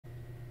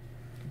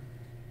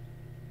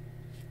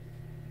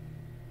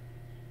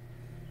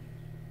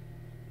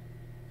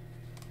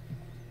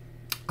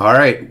All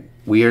right,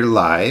 we are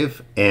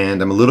live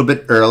and I'm a little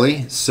bit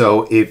early,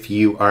 so if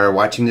you are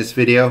watching this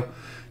video,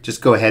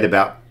 just go ahead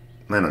about,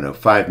 I don't know,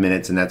 5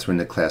 minutes and that's when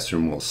the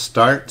classroom will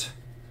start.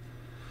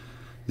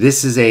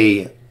 This is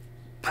a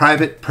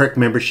private perk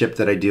membership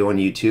that I do on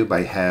YouTube.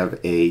 I have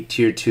a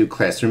tier 2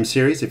 classroom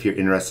series if you're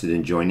interested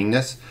in joining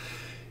this.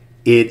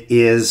 It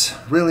is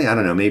really, I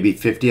don't know, maybe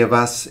 50 of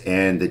us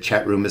and the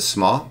chat room is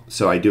small.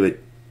 So I do a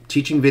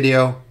teaching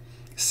video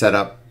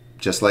setup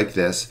just like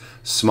this,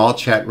 small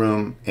chat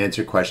room,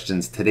 answer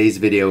questions. Today's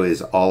video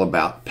is all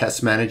about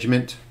pest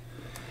management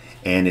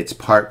and it's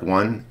part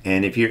 1.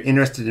 And if you're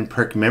interested in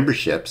perk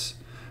memberships,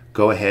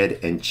 go ahead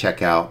and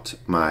check out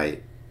my,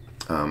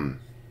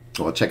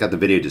 well, check out the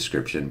video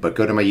description, but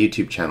go to my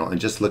YouTube channel and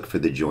just look for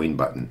the join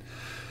button.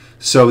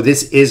 So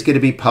this is going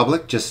to be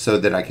public just so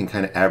that I can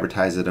kind of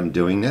advertise that I'm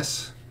doing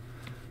this.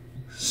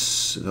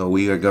 So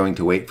we are going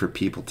to wait for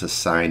people to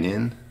sign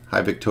in.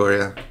 Hi,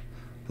 Victoria.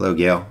 Hello,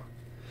 Gail.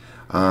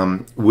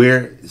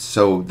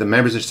 So the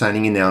members are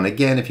signing in now, and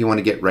again, if you want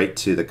to get right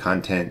to the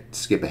content,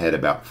 skip ahead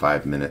about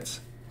 5 minutes.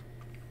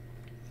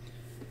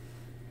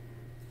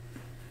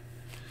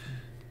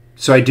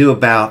 So I do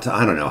about,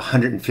 I don't know,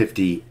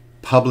 150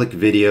 public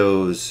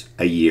videos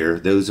a year.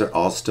 Those are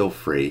all still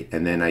free,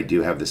 and then I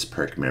do have this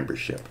perk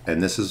membership,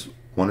 and this is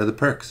one of the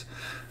perks.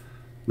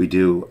 I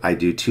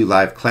do 2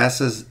 live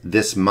classes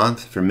this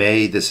month for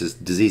May. This is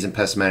Disease and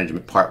Pest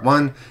Management Part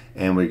 1,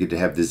 and we're going to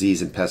have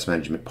Disease and Pest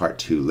Management Part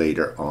 2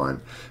 later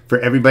on. For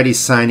everybody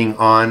signing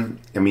on,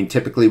 I mean,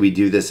 typically we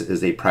do this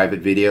as a private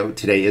video.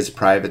 Today is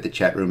private, the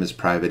chat room is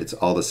private, it's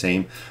all the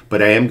same.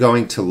 But I am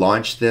going to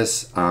launch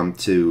this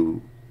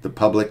to the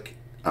public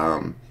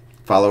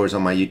followers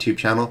on my YouTube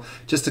channel,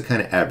 just to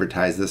kind of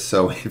advertise this.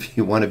 So if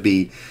you want to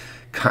be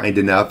kind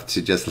enough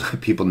to just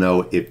let people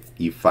know if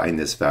you find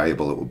this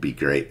valuable, it will be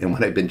great. And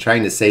what I've been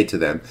trying to say to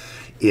them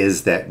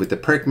is that with the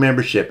perk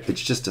membership,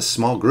 it's just a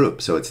small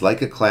group. So it's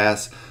like a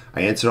class.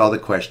 I answer all the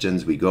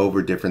questions. We go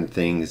over different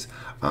things,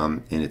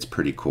 and it's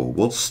pretty cool.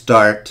 We'll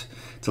start.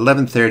 It's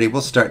 11:30.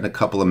 We'll start in a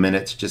couple of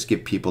minutes. Just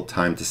give people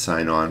time to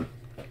sign on.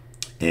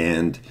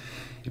 And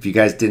if you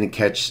guys didn't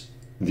catch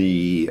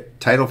the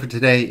title for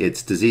today,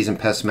 it's Disease and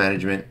Pest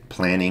Management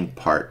Planning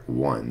Part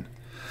 1.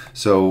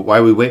 So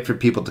while we wait for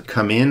people to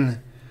come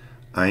in,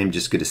 I am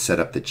just going to set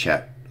up the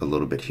chat a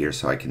little bit here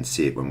so I can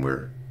see it when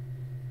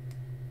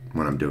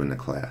I'm doing the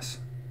class.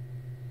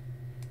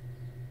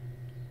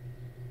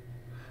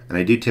 And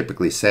I do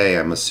typically say,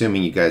 I'm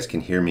assuming you guys can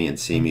hear me and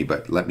see me,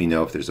 but let me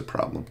know if there's a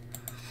problem.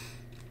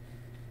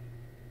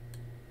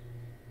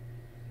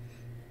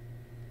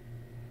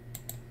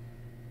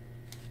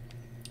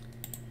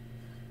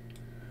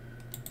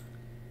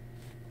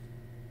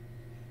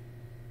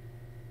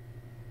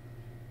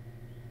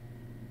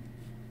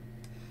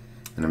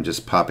 And I'm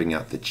just popping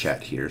out the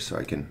chat here so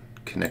I can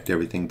connect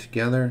everything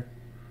together.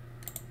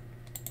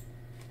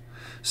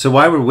 So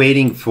while we're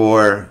waiting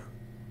for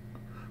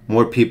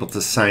more people to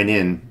sign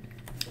in,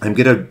 I'm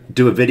going to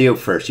do a video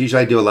first.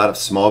 Usually I do a lot of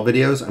small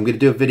videos. I'm going to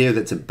do a video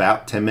that's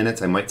about 10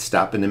 minutes. I might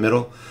stop in the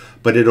middle,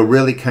 but it'll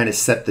really kind of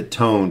set the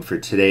tone for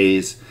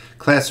today's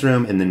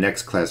classroom and the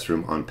next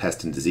classroom on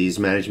pest and disease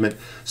management.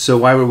 So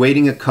while we're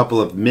waiting a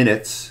couple of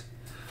minutes,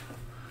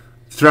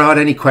 throw out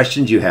any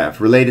questions you have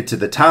related to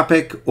the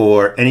topic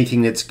or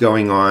anything that's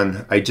going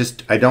on. I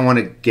don't want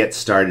to get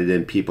started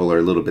and people are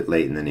a little bit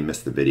late and then they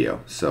miss the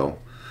video. So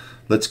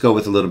let's go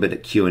with a little bit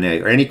of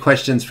Q&A. Or any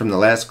questions from the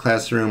last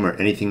classroom or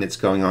anything that's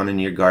going on in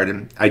your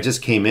garden. I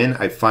just came in.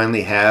 I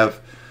finally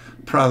have,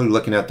 probably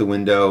looking out the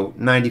window,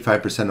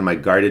 95% of my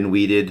garden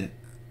weeded.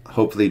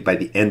 Hopefully by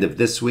the end of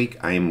this week,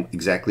 I am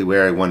exactly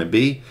where I want to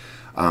be.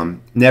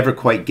 Never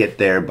quite get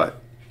there,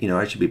 but you know,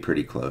 I should be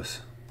pretty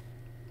close.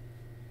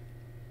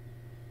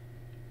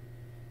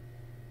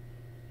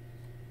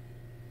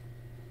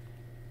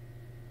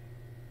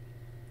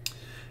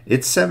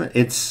 It's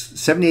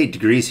 78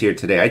 degrees here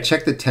today. I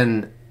checked the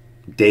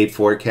 10-day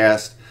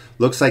forecast.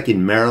 Looks like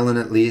in Maryland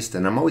at least,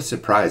 and I'm always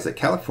surprised that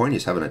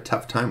California's having a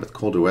tough time with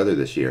colder weather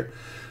this year.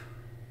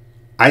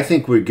 I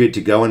think we're good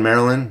to go in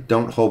Maryland.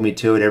 Don't hold me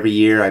to it. Every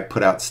year I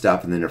put out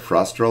stuff and then a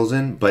frost rolls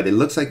in, but it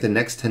looks like the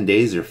next 10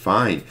 days are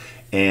fine.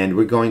 And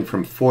we're going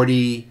from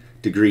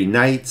 40-degree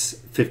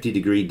nights,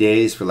 50-degree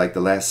days for like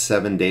the last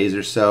 7 days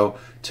or so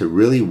to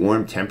really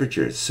warm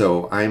temperatures.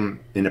 So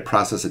I'm in the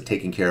process of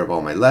taking care of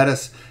all my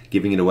lettuce,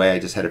 giving it away. I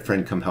just had a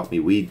friend come help me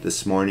weed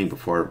this morning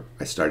before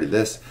I started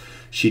this.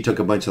 She took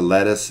a bunch of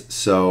lettuce.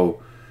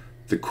 So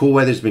the cool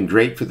weather's been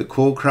great for the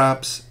cool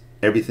crops.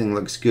 Everything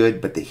looks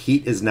good, but the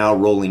heat is now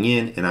rolling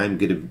in and I'm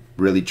going to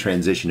really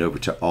transition over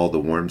to all the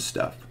warm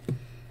stuff.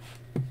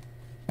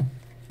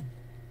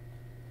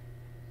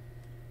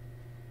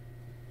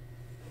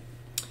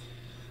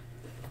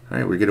 All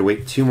right, we're going to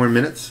wait 2 more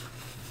minutes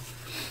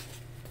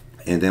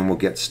and then we'll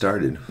get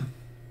started.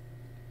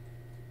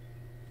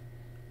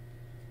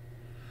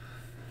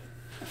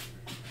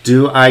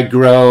 Do I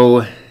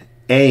grow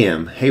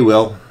AM? Hey,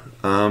 Will.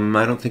 I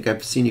don't think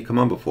I've seen you come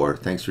on before.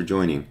 Thanks for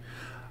joining.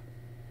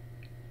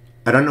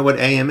 I don't know what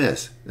AM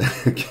is.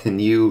 Can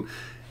you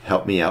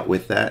help me out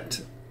with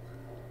that?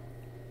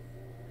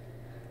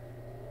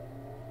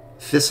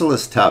 thistle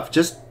is tough.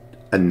 Just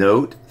a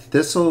note,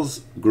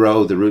 thistles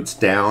grow the roots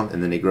down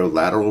and then they grow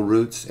lateral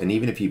roots. And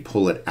even if you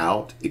pull it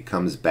out, it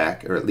comes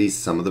back, or at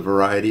least some of the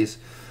varieties.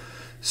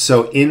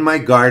 So in my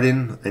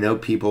garden, I know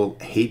people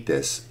hate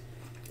this,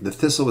 the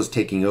thistle was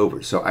taking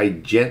over. So I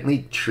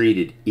gently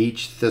treated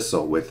each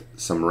thistle with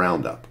some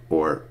Roundup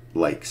or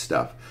like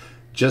stuff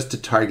just to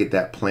target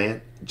that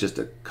plant, just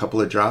a couple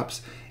of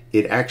drops.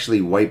 It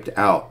actually wiped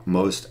out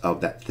most of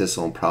that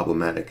thistle and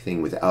problematic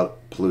thing without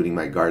polluting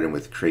my garden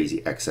with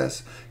crazy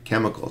excess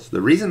chemicals.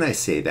 The reason I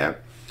say that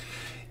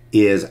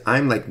is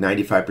I'm like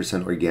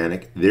 95%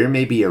 organic. There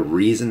may be a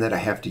reason that I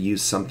have to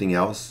use something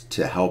else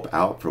to help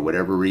out for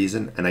whatever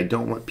reason, and I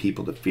don't want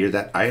people to fear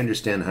that. I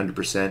understand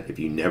 100% if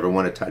you never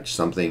want to touch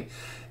something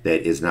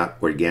that is not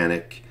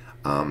organic,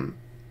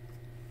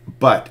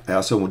 but I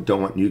also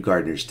don't want new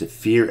gardeners to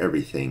fear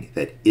everything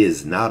that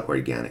is not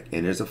organic.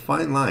 And there's a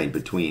fine line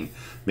between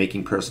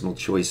making personal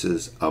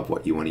choices of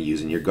what you want to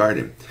use in your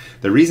garden.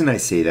 The reason I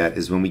say that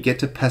is when we get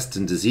to pest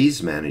and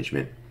disease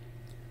management,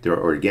 there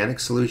are organic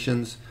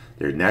solutions,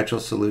 there are natural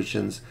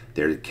solutions,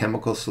 there are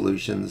chemical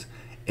solutions,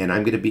 and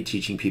I'm going to be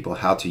teaching people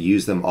how to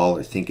use them all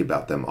or think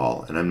about them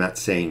all. And I'm not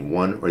saying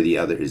one or the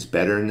other is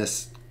better in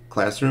this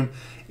classroom.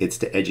 It's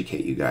to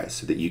educate you guys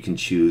so that you can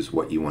choose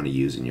what you want to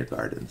use in your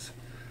gardens.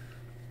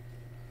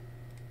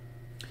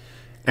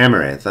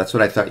 Amaranth, that's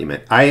what I thought you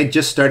meant. I had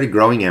just started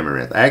growing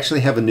amaranth. I actually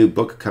have a new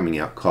book coming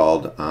out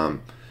called,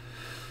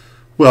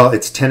 well,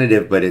 it's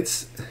tentative, but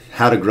it's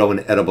How to Grow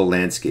an Edible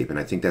Landscape. And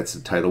I think that's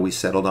the title we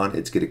settled on.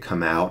 It's going to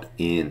come out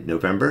in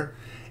November.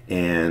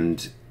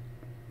 And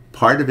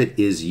part of it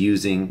is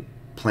using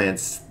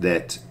plants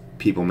that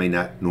people may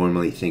not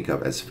normally think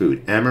of as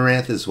food.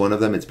 Amaranth is one of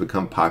them. It's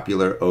become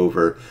popular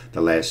over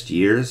the last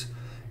years.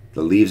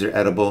 The leaves are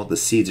edible. The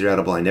seeds are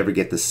edible. I never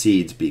get the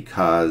seeds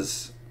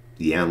because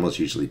the animals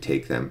usually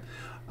take them.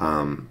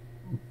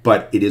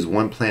 But it is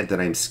one plant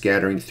that I'm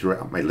scattering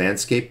throughout my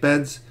landscape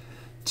beds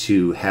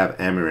to have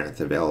amaranth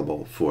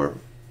available for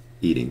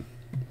eating.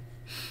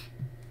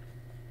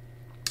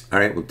 All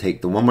right, we'll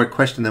take the one more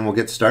question, then we'll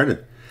get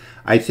started.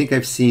 I think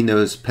I've seen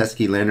those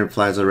pesky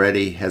lanternflies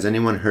already. Has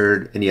anyone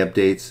heard any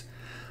updates?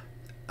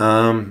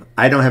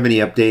 I don't have any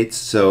updates.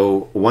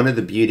 So one of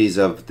the beauties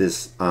of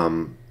this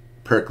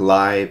Perk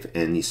Live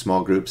and these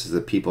small groups is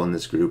the people in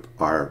this group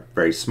are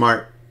very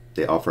smart.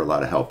 They offer a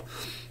lot of help.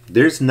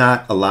 There's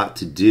not a lot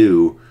to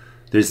do.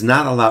 There's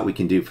not a lot we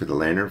can do for the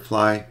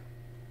lanternfly.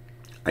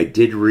 I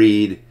did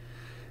read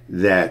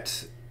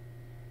that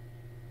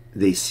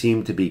they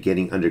seem to be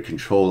getting under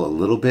control a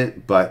little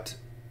bit, but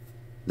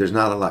there's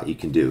not a lot you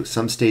can do.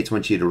 Some states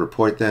want you to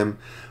report them,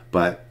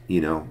 but you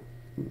know,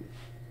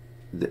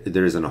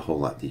 there isn't a whole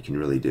lot that you can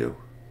really do.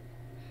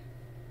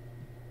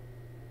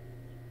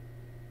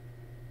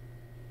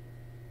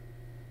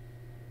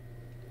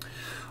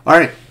 All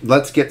right,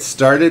 let's get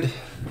started.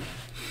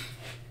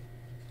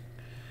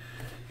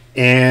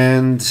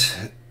 And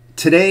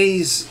so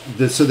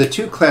the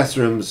two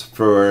classrooms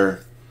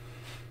for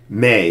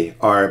May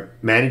are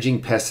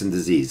managing pests and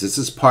disease. This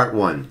is part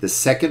one. The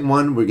second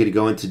one, we're going to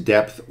go into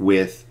depth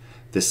with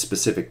the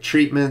specific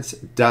treatments,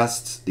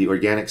 dusts, the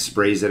organic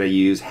sprays that I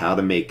use, how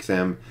to make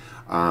them.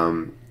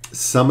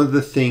 Some of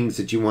the things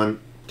that you want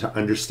to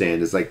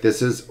understand is like,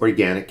 this is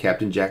organic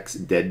Captain Jack's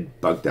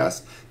dead bug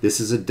dust. This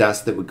is a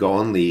dust that would go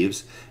on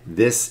leaves.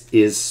 This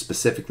is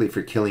specifically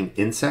for killing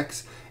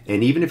insects.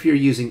 And even if you're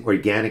using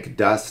organic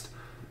dust,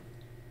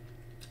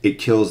 it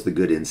kills the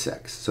good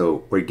insects.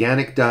 So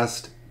organic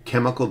dust,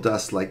 chemical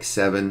dust like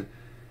 7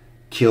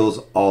 kills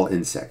all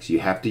insects. You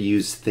have to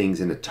use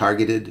things in a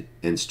targeted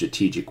and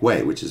strategic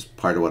way, which is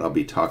part of what I'll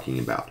be talking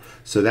about.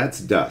 So that's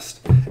dust.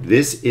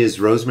 This is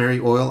rosemary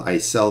oil. I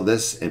sell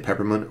this and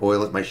peppermint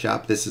oil at my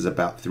shop. This is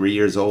about 3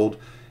 years old.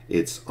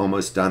 It's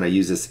almost done. I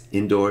use this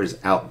indoors,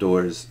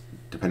 outdoors,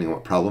 depending on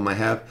what problem I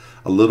have.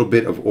 A little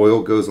bit of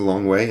oil goes a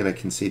long way, and I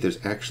can see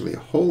there's actually a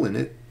hole in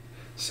it.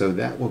 So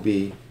that will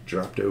be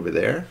dropped over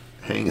there.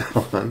 Hang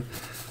on.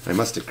 I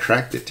must have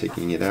cracked it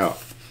taking it out.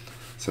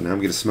 So now I'm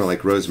going to smell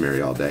like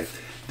rosemary all day.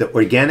 The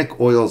organic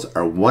oils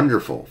are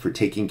wonderful for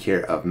taking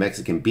care of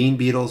Mexican bean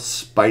beetles,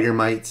 spider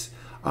mites,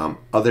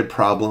 other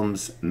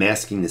problems,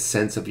 masking the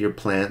scents of your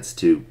plants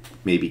to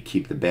maybe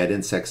keep the bad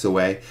insects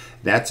away.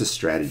 That's a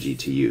strategy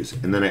to use.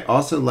 And then I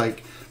also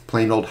like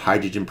plain old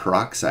hydrogen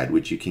peroxide,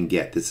 which you can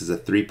get. This is a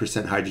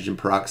 3% hydrogen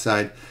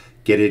peroxide.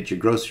 Get it at your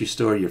grocery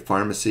store, your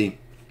pharmacy.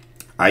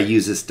 I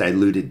use this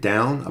diluted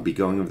down. I'll be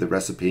going over the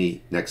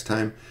recipe next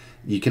time.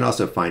 You can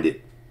also find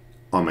it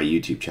on my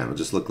YouTube channel.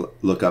 Just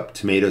look up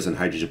tomatoes and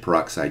hydrogen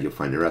peroxide. You'll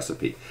find the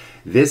recipe.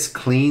 This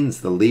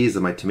cleans the leaves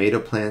of my tomato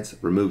plants,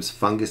 removes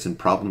fungus and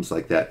problems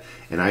like that.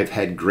 And I've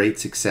had great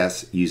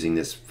success using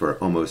this for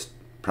almost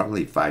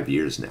probably 5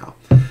 years now.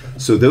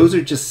 So those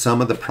are just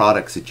some of the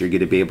products that you're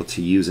going to be able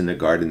to use in a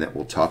garden that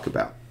we'll talk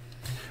about.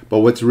 But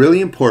what's really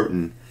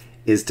important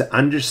is to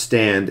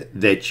understand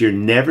that you're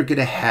never going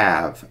to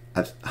have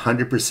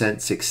 100%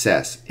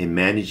 success in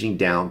managing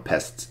down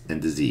pests and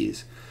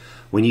disease.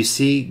 When you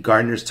see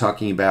gardeners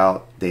talking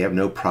about they have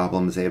no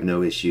problems, they have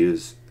no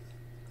issues,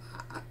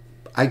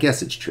 I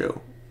guess it's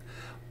true.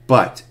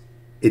 but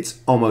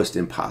it's almost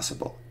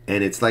impossible.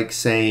 And it's like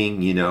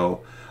saying, you know,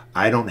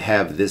 I don't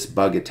have this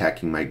bug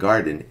attacking my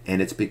garden,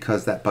 and it's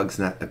because that bug's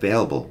not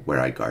available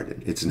where I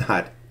garden. It's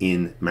not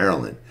in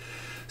Maryland.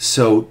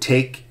 So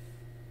take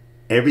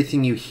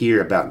everything you hear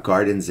about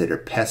gardens that are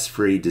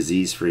pest-free,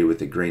 disease-free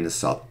with a grain of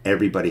salt.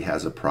 Everybody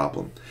has a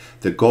problem.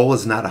 The goal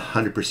is not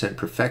 100%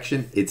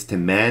 perfection. It's to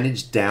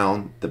manage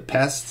down the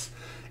pests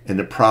and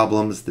the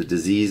problems, the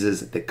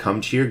diseases that come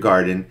to your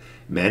garden,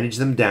 manage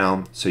them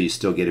down so you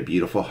still get a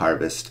beautiful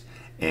harvest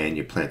and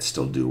your plants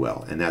still do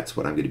well. And that's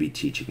what I'm going to be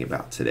teaching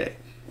about today.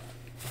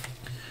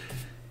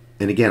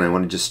 And again, I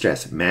want to just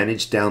stress,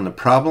 manage down the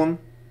problem.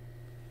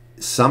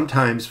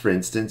 Sometimes, for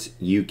instance,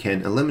 you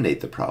can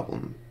eliminate the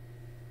problem,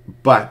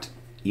 but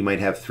you might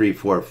have 3,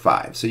 4,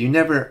 5. So you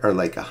never are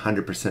like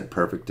 100%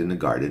 perfect in the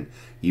garden.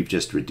 You've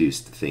just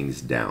reduced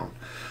things down.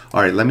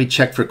 All right, let me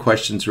check for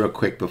questions real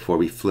quick before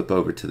we flip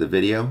over to the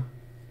video.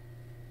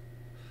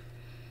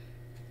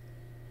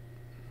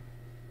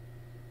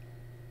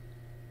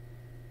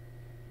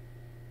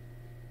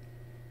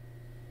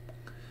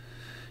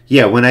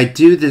 Yeah, when I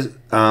do this,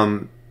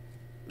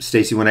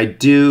 Stacy, when I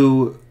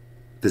do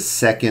the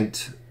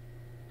second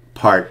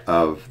part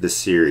of the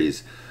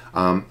series,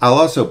 I'll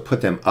also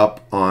put them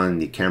up on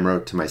the camera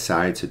to my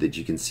side so that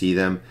you can see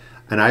them,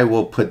 and I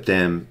will put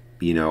them,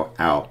 you know,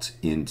 out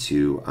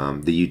into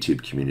the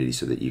YouTube community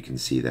so that you can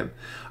see them.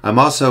 I'm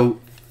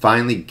also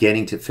finally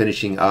getting to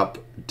finishing up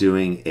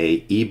doing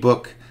a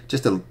ebook,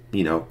 just a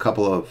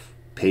couple of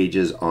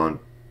pages on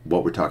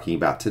what we're talking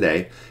about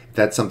today. If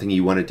that's something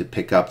you wanted to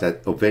pick up,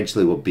 that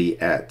eventually will be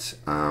at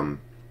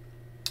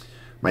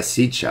my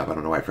seed shop. I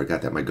don't know why I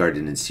forgot that, my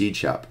garden and seed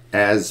shop.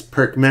 As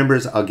perk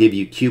members, I'll give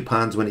you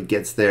coupons when it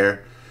gets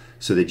there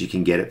so that you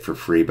can get it for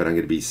free, but I'm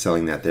going to be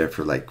selling that there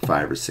for like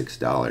 $5 or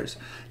 $6.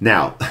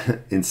 Now,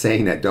 in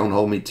saying that, don't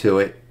hold me to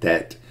it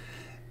that,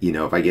 you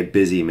know, if I get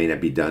busy, it may not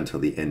be done till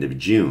the end of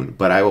June,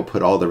 but I will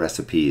put all the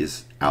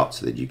recipes out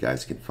so that you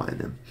guys can find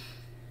them.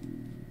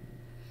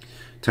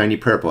 Tiny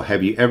Purple,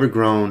 have you ever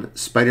grown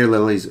spider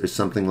lilies or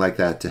something like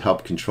that to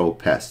help control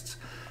pests?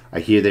 I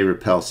hear they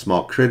repel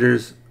small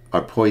critters,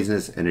 are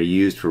poisonous, and are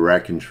used for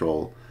rat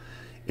control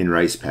in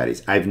rice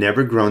paddies. I've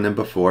never grown them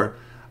before.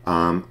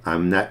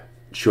 I'm not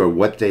sure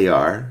what they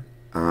are.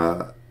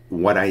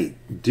 What I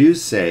do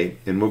say,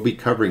 and we'll be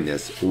covering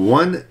this,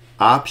 one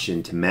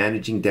option to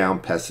managing down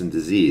pests and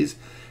disease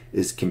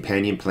is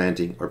companion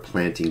planting or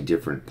planting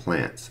different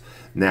plants.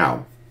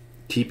 Now,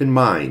 keep in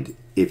mind,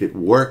 if it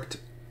worked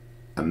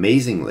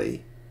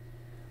amazingly,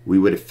 we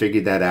would have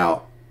figured that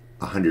out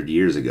 100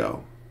 years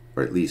ago,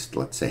 or at least,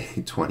 let's say,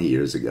 20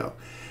 years ago,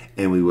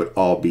 and we would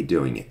all be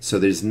doing it. So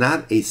there's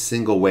not a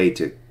single way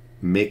to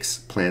mix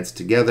plants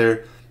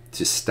together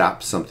to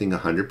stop something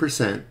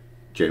 100%,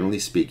 generally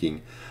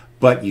speaking,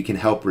 but you can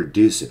help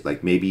reduce it.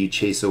 Like maybe you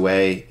chase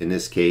away, in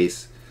this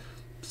case,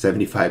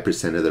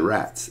 75% of the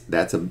rats.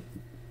 That's a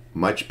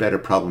much better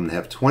problem to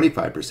have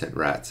 25%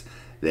 rats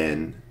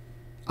than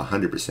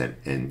 100%.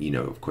 And, you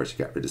know, of course, you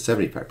got rid of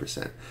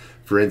 75%.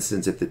 For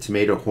instance, if the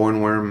tomato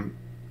hornworm,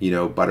 you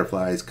know,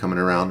 butterflies coming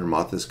around or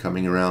moth is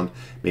coming around,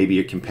 maybe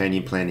your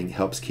companion planting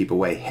helps keep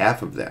away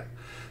half of them.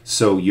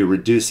 So you're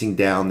reducing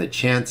down the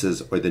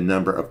chances or the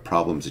number of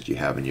problems that you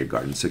have in your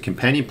garden. So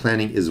companion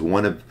planting is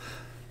one of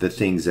the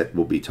things that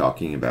we'll be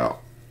talking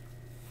about.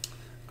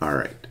 All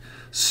right,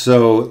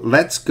 so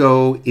let's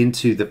go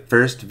into the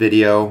first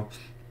video.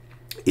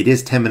 It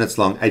is 10 minutes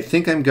long. I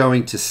think I'm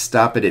going to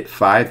stop it at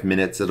 5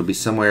 minutes. It'll be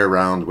somewhere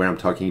around where I'm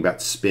talking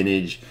about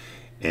spinach,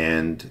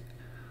 and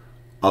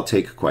I'll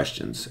take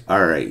questions.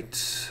 All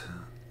right,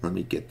 let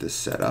me get this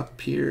set up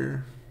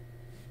here.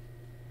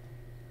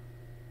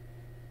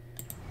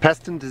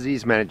 Pest and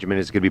disease management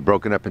is going to be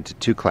broken up into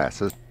 2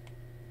 classes.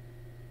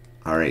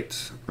 All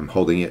right, I'm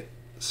holding it.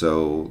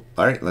 So,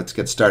 all right, let's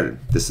get started.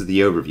 This is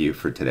the overview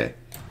for today.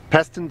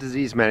 Pest and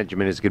disease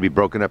management is going to be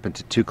broken up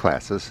into 2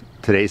 classes.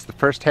 Today's the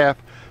first half.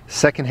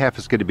 Second half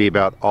is going to be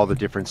about all the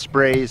different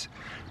sprays,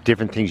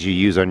 different things you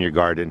use on your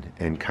garden,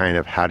 and kind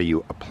of how do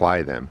you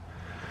apply them.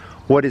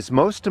 What is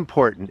most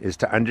important is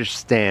to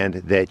understand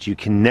that you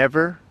can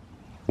never,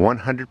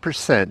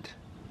 100%,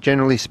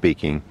 generally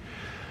speaking,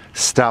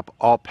 stop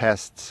all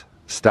pests,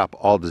 stop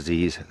all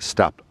disease,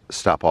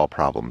 stop all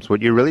problems.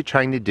 What you're really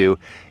trying to do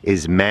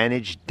is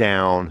manage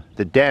down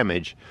the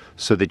damage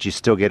so that you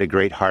still get a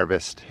great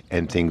harvest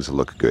and things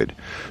look good.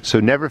 So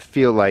never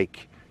feel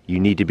like you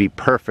need to be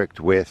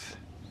perfect with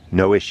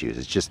no issues.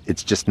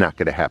 It's just not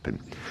going to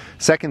happen.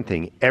 Second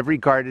thing, every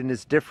garden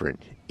is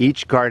different.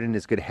 Each garden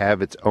is going to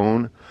have its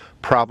own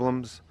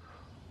problems,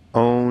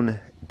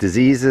 own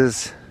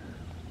diseases,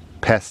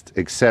 pests,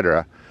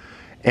 etc.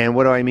 And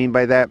what do I mean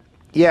by that?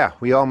 Yeah,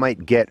 we all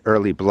might get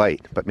early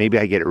blight, but maybe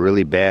I get it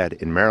really bad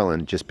in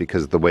Maryland just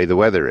because of the way the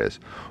weather is.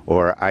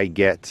 Or I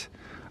get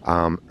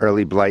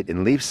early blight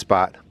in leaf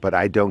spot, but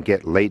I don't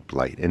get late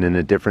blight. And in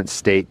a different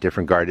state,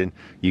 different garden,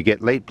 you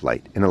get late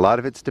blight. And a lot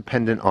of it's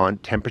dependent on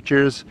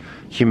temperatures,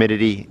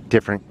 humidity,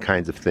 different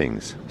kinds of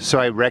things. So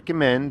I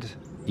recommend,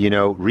 you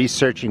know,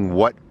 researching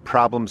what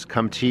problems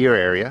come to your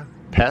area,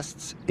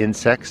 pests,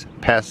 insects,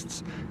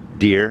 pests,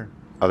 deer,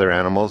 other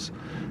animals,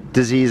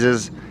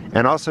 diseases,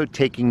 and also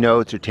taking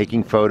notes or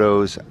taking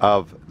photos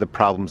of the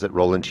problems that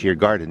roll into your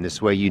garden.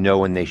 This way you know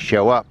when they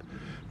show up,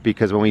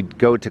 because when we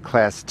go to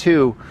class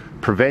 2,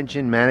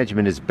 prevention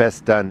management is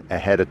best done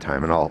ahead of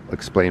time, and I'll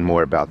explain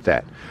more about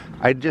that.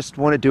 I just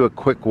want to do a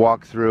quick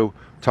walkthrough,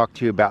 talk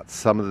to you about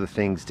some of the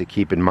things to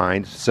keep in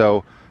mind.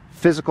 So,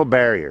 physical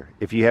barrier.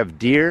 If you have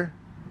deer,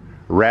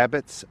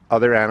 rabbits,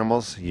 other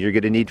animals, you're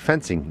going to need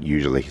fencing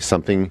usually.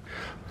 Something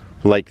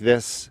like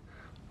this,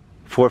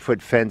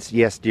 4-foot fence.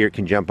 Yes, deer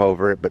can jump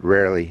over it, but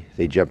rarely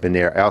they jump in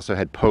there. I also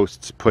had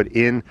posts put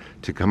in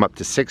to come up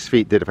to 6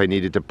 feet, that if I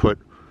needed to put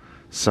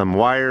some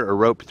wire or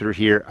rope through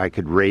here, I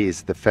could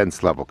raise the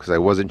fence level, because I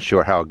wasn't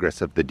sure how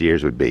aggressive the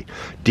deers would be.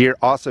 Deer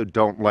also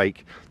don't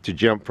like to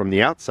jump from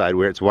the outside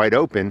where it's wide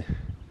open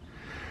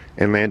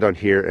and land on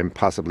here and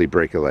possibly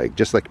break a leg,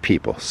 just like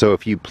people. So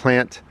if you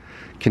plant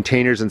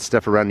containers and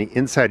stuff around the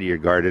inside of your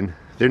garden,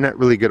 they're not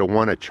really going to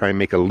want to try and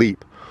make a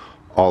leap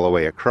all the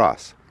way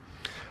across.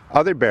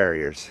 Other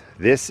barriers.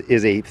 This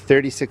is a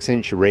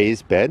 36-inch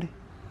raised bed.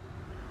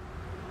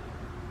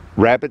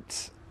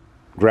 Rabbits,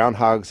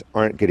 groundhogs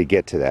aren't going to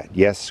get to that.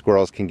 Yes,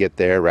 squirrels can get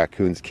there,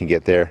 raccoons can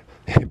get there.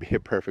 It'd be a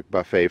perfect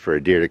buffet for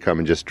a deer to come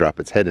and just drop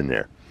its head in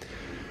there.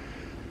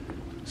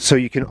 So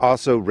you can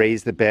also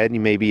raise the bed,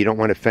 and maybe you don't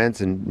want a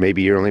fence, and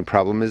maybe your only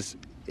problem is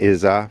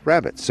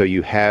rabbits. So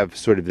you have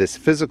sort of this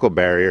physical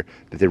barrier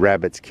that the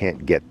rabbits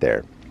can't get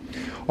there.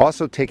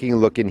 Also, taking a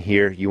look in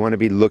here, you want to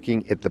be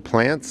looking at the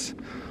plants,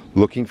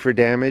 looking for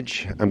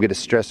damage. I'm going to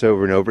stress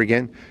over and over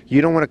again,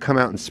 you don't want to come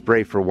out and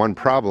spray for one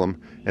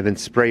problem and then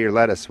spray your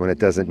lettuce when it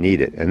doesn't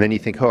need it. And then you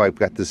think, oh, I've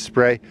got this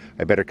spray,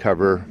 I better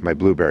cover my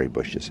blueberry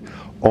bushes.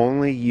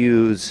 Only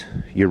use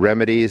your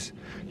remedies,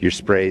 your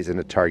sprays in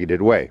a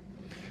targeted way.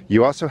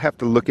 You also have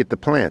to look at the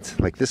plants.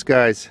 Like this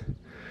guy's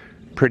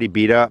pretty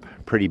beat up.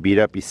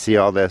 You see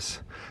all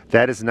this?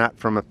 That is not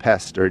from a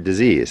pest or a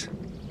disease.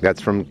 That's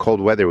from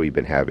cold weather we've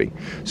been having.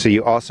 So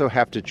you also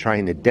have to try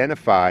and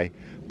identify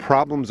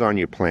problems on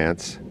your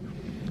plants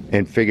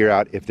and figure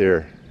out if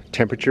they're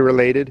temperature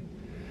related,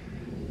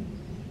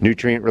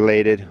 nutrient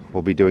related.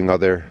 We'll be doing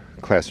other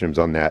classrooms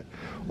on that.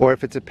 Or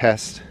if it's a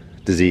pest,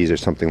 disease, or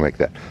something like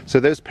that.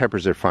 So those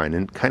peppers are fine.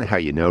 And kind of how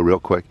you know real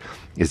quick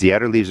is the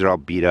outer leaves are all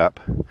beat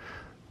up.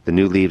 The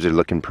new leaves are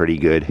looking pretty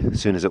good.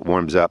 As soon as it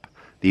warms up,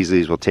 these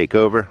leaves will take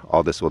over.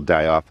 All this will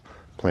die off.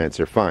 Plants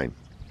are fine.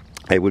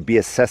 I would be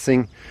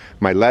assessing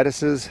my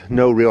lettuces.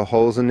 No real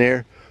holes in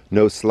there.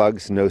 No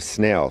slugs, no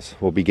snails.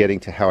 We'll be getting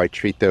to how I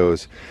treat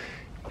those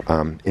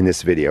in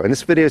this video. And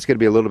this video is going to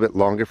be a little bit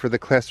longer for the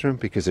classroom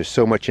because there's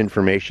so much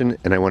information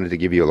and I wanted to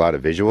give you a lot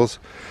of visuals.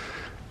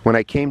 When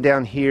I came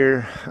down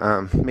here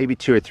maybe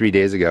 2 or 3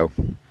 days ago,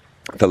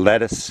 the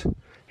lettuce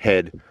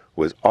head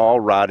was all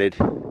rotted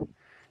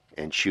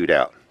and chewed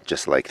out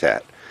just like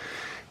that.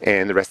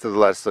 And the rest of the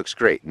lettuce looks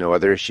great, no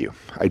other issue.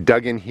 I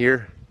dug in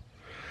here,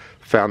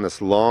 found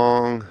this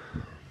long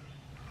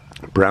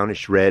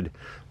brownish red,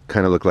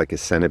 kind of looked like a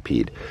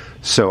centipede.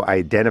 So I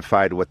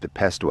identified what the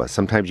pest was.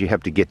 Sometimes you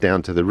have to get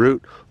down to the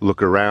root,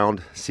 look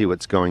around, see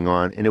what's going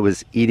on, and it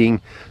was eating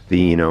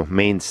the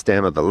main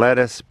stem of the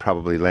lettuce,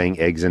 probably laying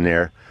eggs in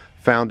there.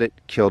 Found it,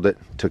 killed it,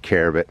 took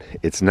care of it.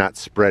 It's not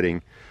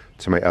spreading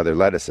to my other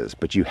lettuces,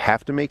 but you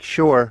have to make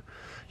sure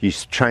you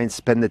try and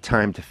spend the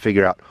time to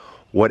figure out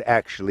what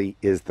actually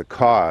is the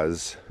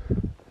cause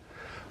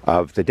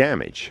of the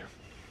damage.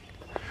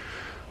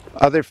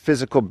 Other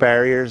physical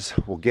barriers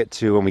we'll get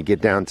to when we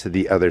get down to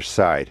the other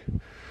side.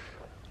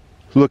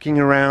 Looking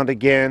around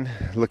again,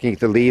 looking at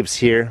the leaves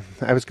here,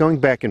 I was going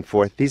back and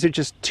forth. These are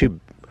just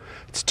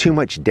it's too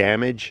much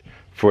damage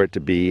for it to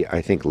be,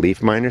 I think,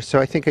 leaf miners. So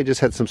I think I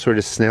just had some sort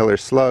of snail or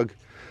slug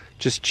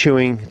just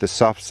chewing the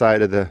soft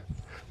side of the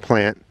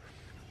plant,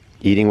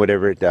 eating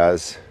whatever it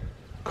does,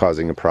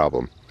 causing a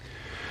problem.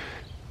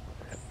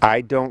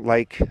 I don't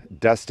like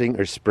dusting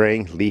or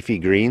spraying leafy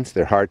greens.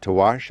 They're hard to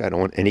wash. I don't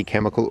want any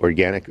chemical,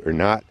 organic or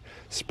not,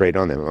 sprayed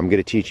on them. I'm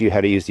going to teach you how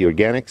to use the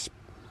organics,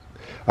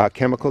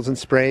 chemicals and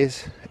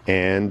sprays,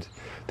 and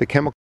the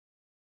chemical.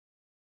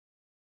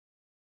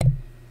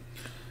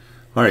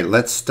 All right,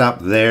 let's stop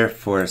there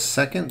for a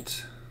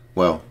second.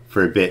 Well,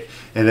 for a bit,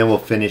 and then we'll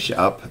finish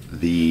up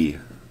the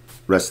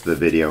rest of the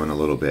video in a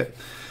little bit.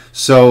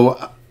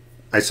 So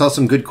I saw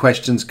some good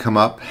questions come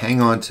up.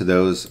 Hang on to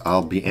those.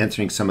 I'll be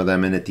answering some of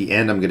them, and at the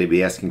end I'm going to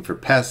be asking for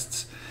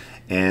pests.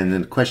 And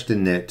the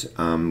question that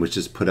was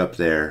just put up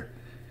there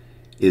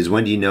is,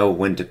 when do you know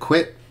when to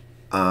quit?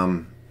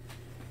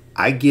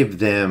 I give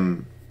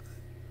them,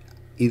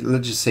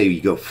 let's just say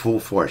you go full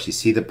force. You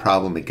see the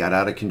problem, it got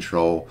out of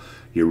control.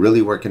 You're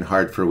really working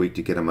hard for a week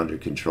to get them under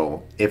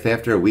control. If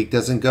after a week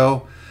doesn't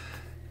go,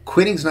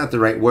 quitting's not the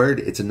right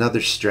word. It's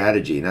another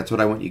strategy, and that's what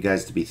I want you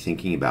guys to be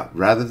thinking about.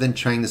 Rather than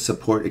trying to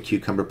support a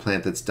cucumber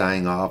plant that's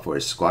dying off or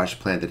a squash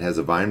plant that has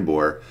a vine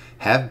borer,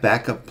 have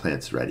backup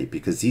plants ready,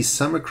 because these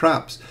summer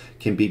crops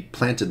can be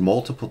planted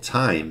multiple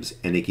times,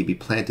 and they can be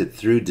planted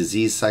through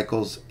disease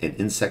cycles and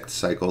insect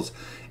cycles,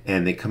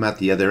 and they come out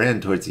the other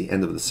end towards the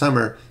end of the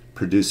summer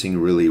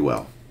producing really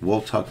well. We'll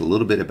talk a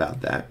little bit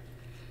about that.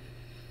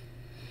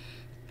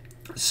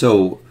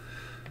 So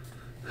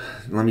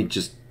let me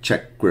just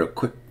check real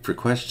quick for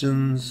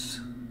questions.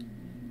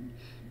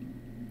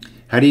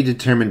 How do you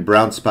determine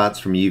brown spots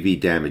from UV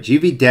damage?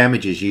 UV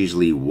damage is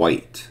usually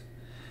white,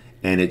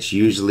 and it's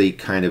usually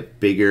kind of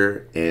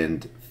bigger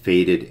and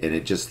faded, and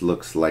it just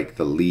looks like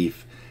the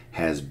leaf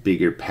has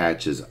bigger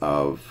patches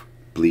of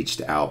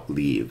bleached out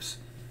leaves.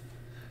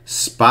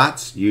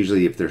 Spots,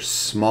 usually if they're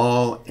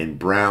small and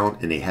brown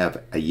and they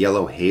have a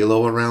yellow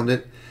halo around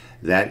it,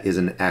 that is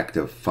an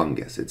active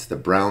fungus. It's the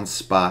brown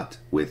spot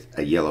with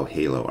a yellow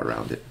halo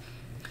around it.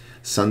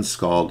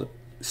 Sun-scald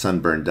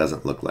sunburn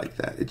doesn't look like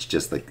that. It's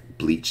just like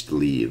bleached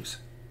leaves.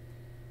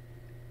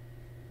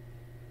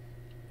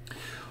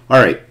 All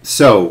right,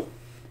 so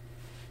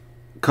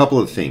a couple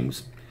of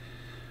things.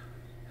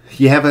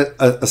 You have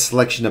a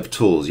selection of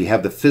tools. You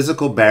have the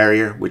physical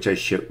barrier, which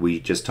we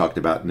just talked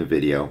about in the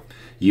video.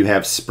 You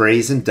have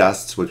sprays and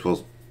dusts, which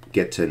we'll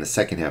get to in the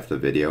second half of the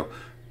video.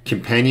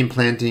 Companion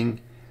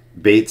planting,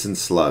 baits and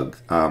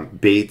slugs,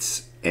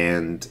 baits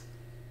and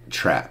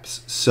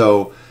traps.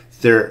 So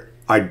there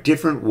are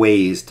different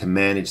ways to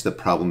manage the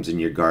problems in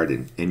your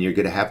garden, and you're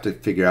going to have to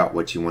figure out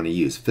what you want to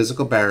use.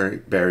 Physical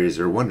barriers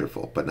are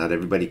wonderful, but not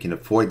everybody can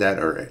afford that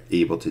or are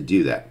able to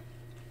do that.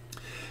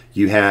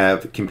 You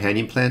have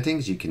companion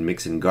plantings. You can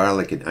mix in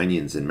garlic and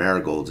onions and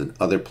marigolds and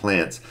other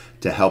plants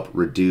to help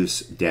reduce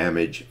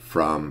damage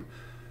from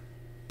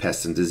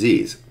pests and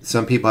disease.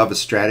 Some people have a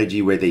strategy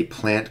where they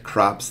plant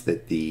crops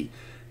that the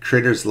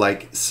critters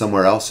like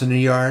somewhere else in the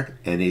yard,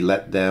 and they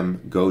let them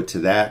go to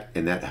that,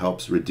 and that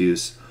helps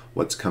reduce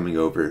what's coming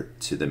over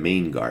to the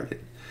main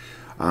garden.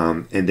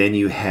 And then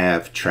you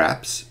have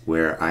traps,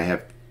 where I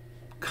have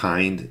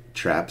kind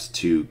traps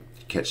to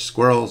catch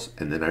squirrels,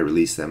 and then I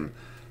release them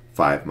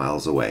 5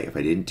 miles away. If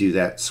I didn't do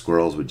that,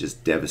 squirrels would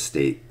just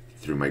devastate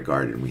through my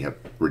garden. We have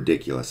a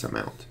ridiculous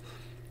amount.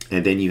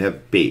 And then you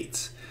have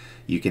baits.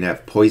 You can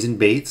have poison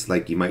baits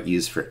like you might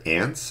use for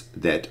ants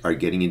that are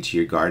getting into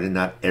your garden.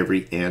 Not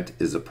every ant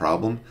is a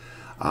problem.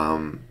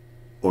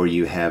 Or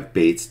you have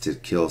baits to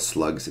kill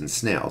slugs and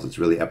snails. It's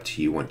really up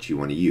to you what you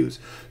want to use.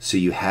 So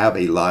you have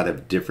a lot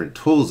of different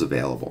tools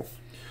available.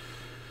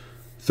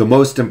 The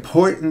most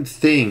important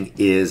thing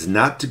is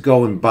not to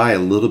go and buy a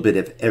little bit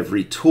of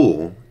every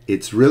tool.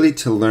 It's really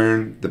to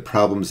learn the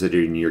problems that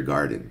are in your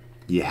garden.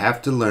 You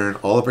have to learn,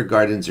 all of our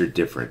gardens are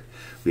different.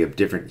 We have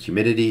different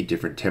humidity,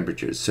 different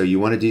temperatures. So you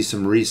want to do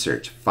some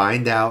research.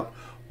 Find out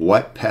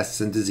what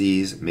pests and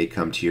disease may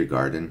come to your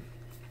garden.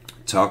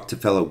 Talk to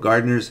fellow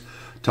gardeners.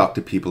 Talk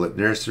to people at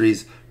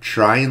nurseries.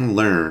 Try and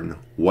learn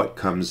what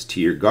comes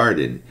to your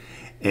garden.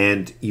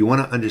 And you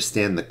want to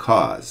understand the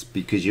cause,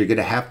 because you're going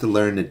to have to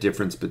learn the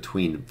difference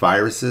between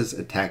viruses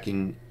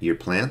attacking your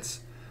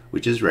plants,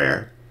 which is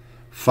rare,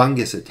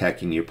 fungus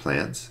attacking your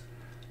plants,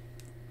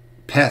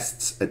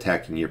 pests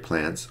attacking your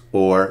plants,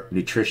 or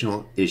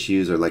nutritional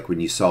issues, or like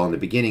when you saw in the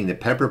beginning, the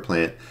pepper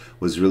plant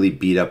was really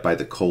beat up by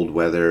the cold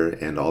weather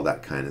and all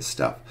that kind of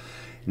stuff.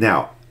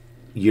 Now,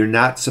 you're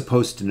not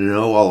supposed to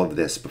know all of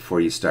this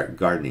before you start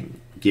gardening.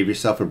 Give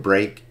yourself a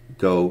break,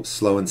 go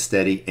slow and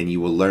steady, and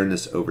you will learn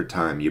this over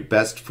time. Your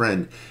best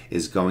friend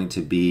is going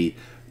to be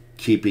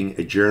keeping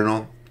a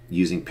journal,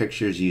 using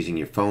pictures, using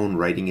your phone,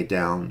 writing it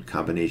down,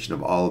 combination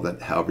of all of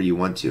that, however you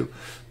want to.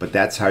 But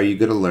that's how you're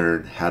going to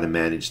learn how to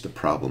manage the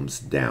problems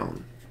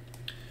down.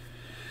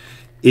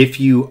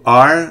 If you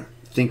are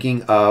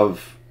thinking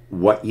of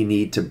what you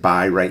need to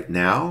buy right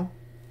now,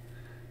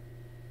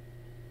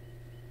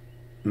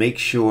 make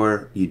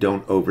sure you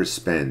don't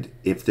overspend.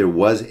 If there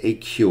was a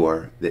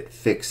cure that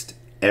fixed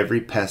every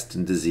pest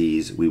and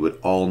disease, we would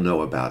all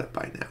know about it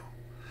by now.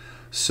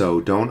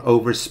 So don't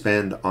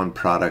overspend on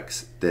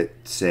products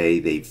that say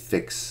they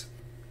fix,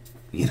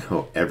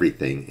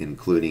 everything,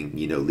 including,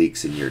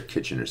 leaks in your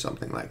kitchen or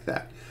something like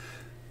that.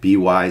 Be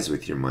wise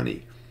with your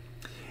money.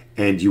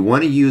 And you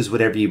want to use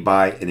whatever you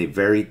buy in a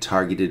very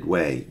targeted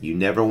way. You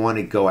never want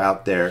to go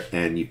out there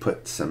and you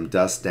put some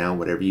dust down,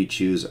 whatever you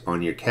choose,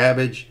 on your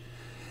cabbage,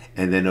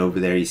 and then over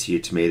there you see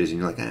your tomatoes and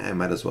you're like, I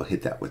might as well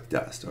hit that with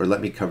dust. Or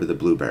let me cover the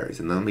blueberries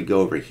and then let me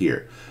go over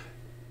here.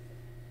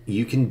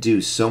 You can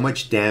do so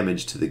much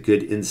damage to the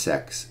good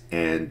insects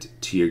and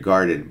to your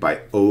garden by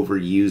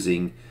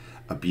overusing,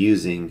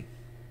 abusing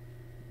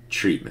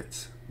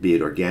treatments, be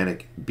it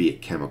organic, be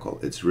it chemical.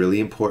 It's really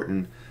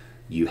important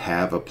you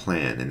have a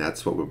plan, and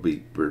that's what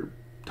we're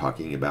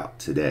talking about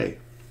today.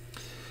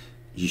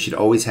 You should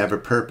always have a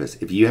purpose.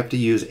 If you have to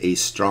use a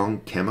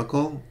strong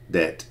chemical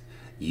that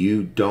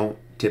you don't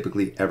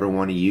typically ever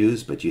want to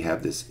use, but you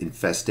have this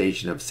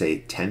infestation of, say,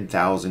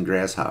 10,000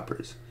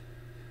 grasshoppers,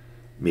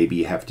 maybe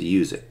you have to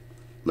use it.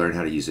 Learn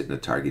how to use it in a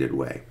targeted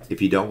way.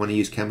 If you don't want to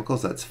use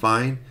chemicals, that's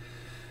fine.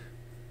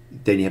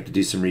 Then you have to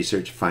do some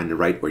research, find the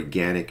right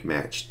organic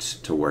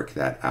match to work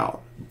that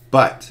out.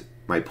 But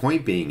my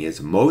point being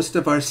is most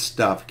of our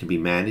stuff can be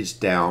managed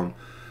down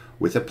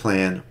with a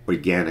plan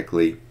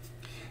organically.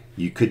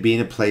 You could be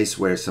in a place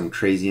where some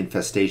crazy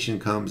infestation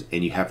comes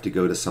and you have to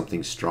go to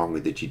something stronger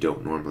that you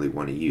don't normally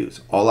want to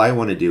use. All I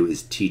want to do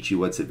is teach you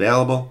what's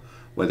available.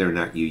 Whether or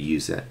not you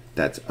use it,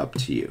 that's up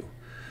to you.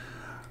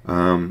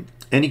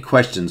 Any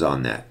questions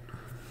on that?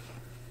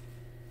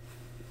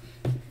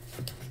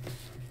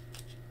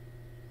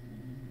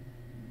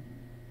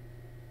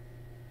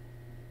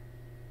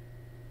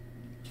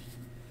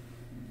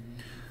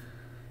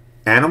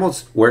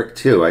 Animals work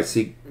too. I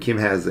see Kim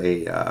has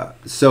a,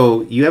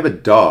 so you have a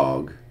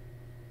dog.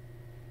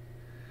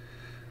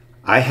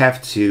 I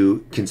have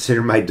to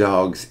consider my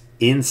dogs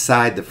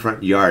inside the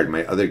front yard,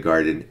 my other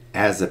garden,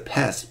 as a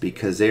pest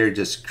because they are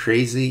just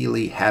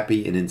crazily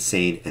happy and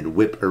insane and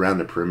whip around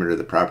the perimeter of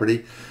the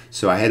property.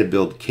 So I had to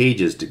build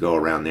cages to go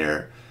around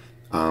there,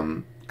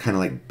 kind of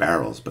like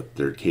barrels, but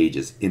they're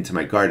cages into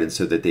my garden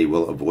so that they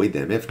will avoid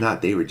them. If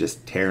not, they were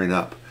just tearing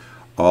up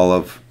all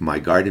of my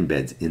garden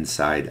beds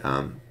inside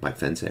my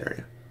fence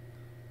area.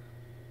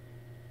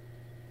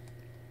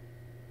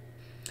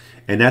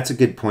 And that's a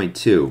good point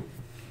too,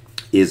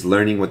 is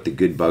learning what the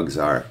good bugs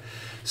are.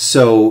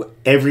 So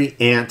every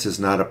ant is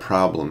not a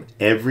problem.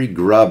 Every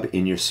grub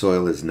in your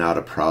soil is not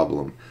a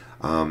problem.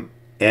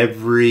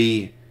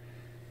 Every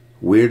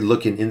weird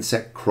looking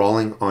insect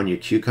crawling on your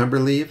cucumber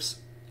leaves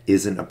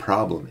isn't a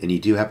problem. And you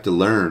do have to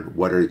learn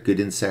what are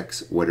good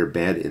insects, what are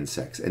bad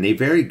insects. And they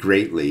vary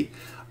greatly,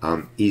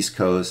 East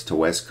Coast to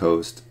West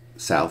Coast,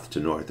 South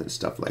to North and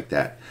stuff like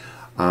that.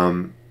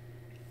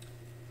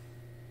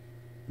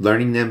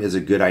 Learning them is a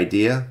good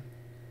idea.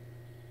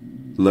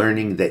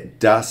 Learning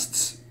that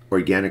dusts,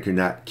 organic or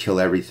not, kill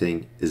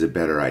everything is a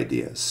better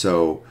idea.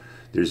 So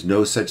there's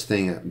no such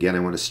thing, again, I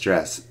want to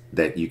stress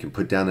that you can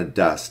put down a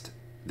dust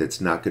that's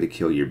not going to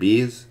kill your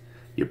bees,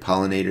 your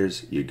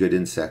pollinators, your good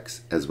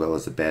insects, as well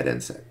as the bad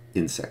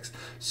insects.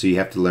 So you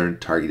have to learn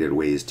targeted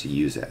ways to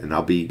use it. And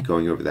I'll be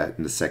going over that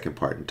in the second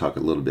part and talk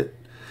a little bit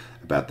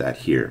about that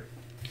here.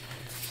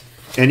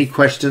 Any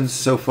questions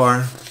so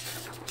far?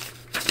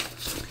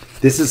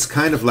 This is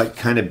kind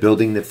of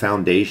building the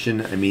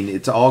foundation. I mean,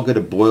 it's all going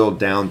to boil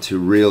down to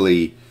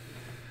really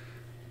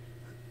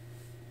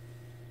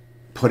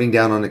putting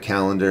down on a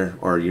calendar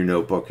or your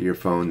notebook or your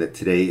phone that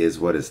today is,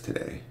 what is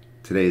today?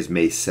 Today is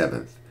May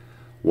 7th.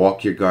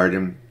 Walk your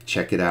garden,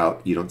 check it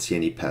out. You don't see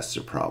any pests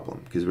or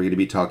problem because we're going to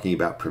be talking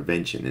about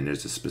prevention and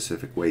there's a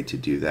specific way to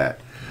do that.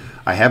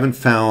 I haven't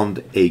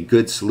found a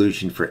good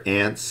solution for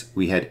ants.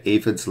 We had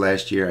aphids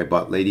last year. I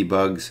bought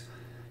ladybugs.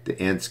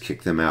 The ants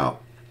kicked them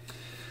out.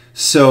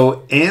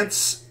 So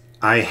ants,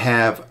 so you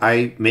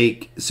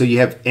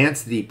have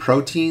ants that eat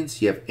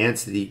proteins, you have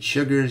ants that eat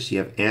sugars, you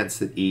have ants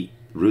that eat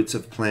roots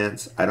of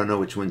plants. I don't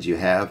know which ones you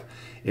have.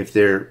 If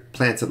they're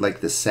plants that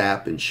like the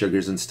sap and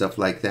sugars and stuff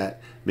like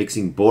that,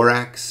 mixing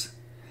borax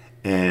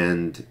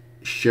and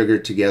sugar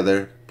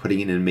together, putting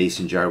it in a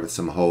mason jar with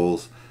some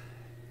holes,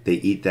 they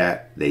eat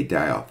that, they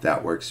die off.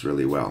 That works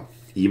really well.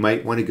 You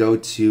might want to go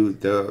to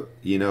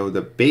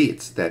the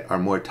baits that are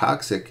more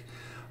toxic,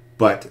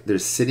 but they're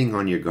sitting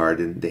on your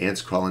garden. The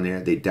ants crawl in there,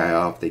 they die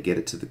off, they get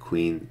it to the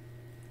queen,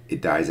 it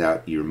dies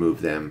out, you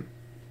remove them,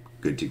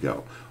 good to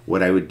go.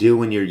 What I would do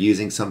when you're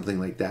using something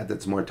like that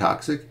that's more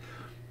toxic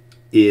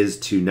is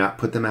to not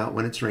put them out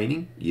when it's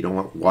raining. You don't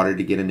want water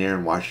to get in there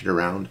and wash it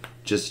around.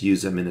 Just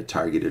use them in a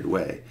targeted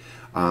way.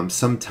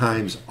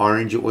 Sometimes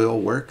orange oil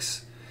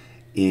works.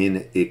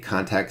 It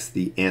contacts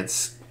the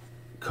ants'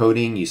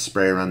 coating. You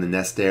spray around the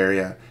nest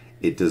area.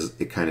 It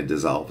kind of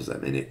dissolves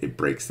them and it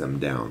breaks them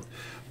down.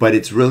 But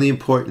it's really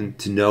important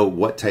to know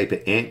what type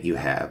of ant you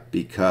have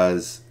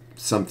because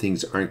some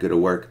things aren't going to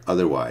work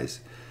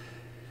otherwise.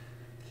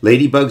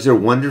 Ladybugs are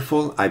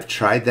wonderful. I've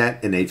tried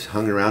that and they've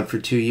hung around for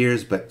 2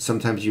 years, but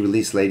sometimes you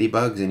release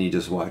ladybugs and you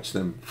just watch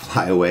them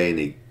fly away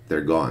and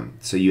they're gone.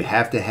 So you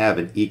have to have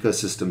an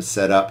ecosystem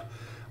set up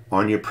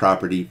on your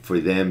property for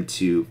them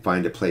to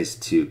find a place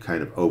to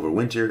kind of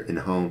overwinter and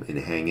home and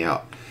hang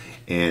out.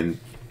 And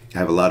I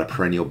have a lot of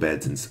perennial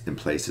beds in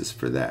places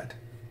for that.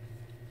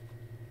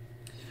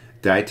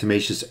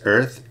 Diatomaceous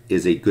earth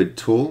is a good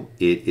tool.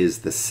 It is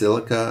the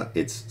silica.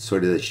 It's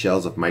sort of the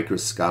shells of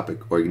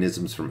microscopic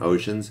organisms from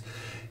oceans.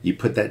 You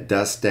put that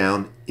dust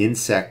down,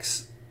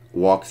 insects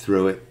walk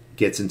through it,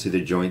 gets into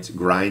their joints,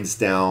 grinds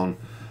down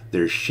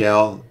their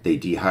shell, they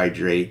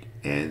dehydrate,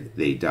 and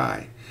they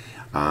die.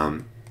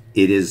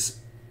 It is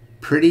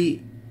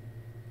pretty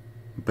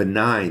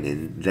benign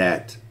in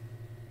that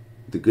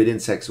the good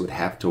insects would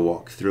have to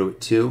walk through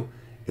it too.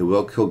 It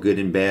will kill good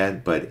and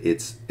bad, but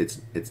it's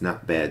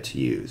not bad to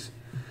use.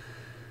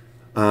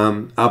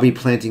 I'll be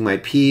planting my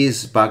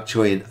peas, bok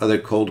choy, and other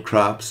cold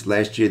crops.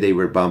 Last year they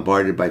were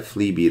bombarded by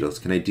flea beetles.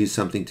 Can I do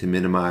something to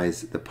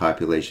minimize the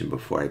population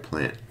before I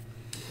plant?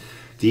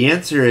 The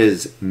answer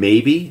is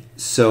maybe.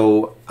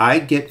 So I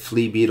get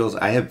flea beetles.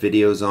 I have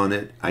videos on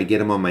it. I get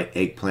them on my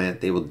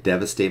eggplant. They will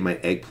devastate my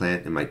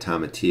eggplant and my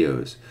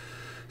tomatillos.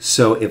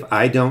 So if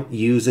I don't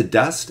use a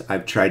dust,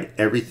 I've tried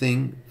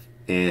everything,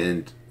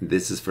 and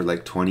this is for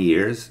like 20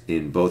 years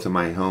in both of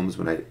my homes.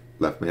 When I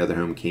left my other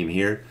home, came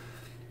here,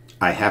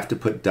 I have to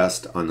put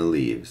dust on the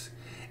leaves,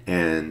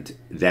 and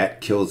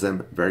that kills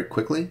them very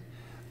quickly.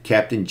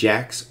 Captain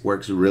Jack's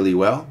works really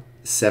well.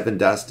 7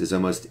 dust is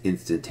almost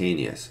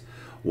instantaneous.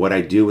 What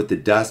I do with the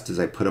dust is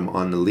I put them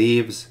on the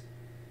leaves,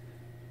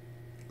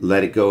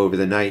 let it go over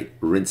the night,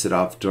 rinse it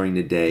off during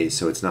the day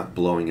so it's not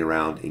blowing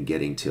around and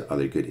getting to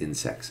other good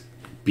insects.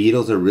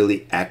 Beetles are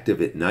really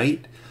active at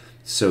night,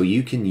 so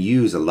you can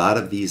use a lot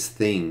of these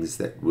things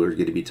that we're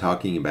going to be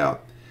talking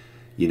about,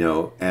 you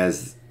know,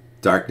 as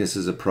darkness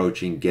is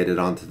approaching, get it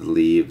onto the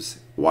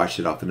leaves, wash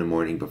it off in the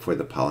morning before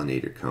the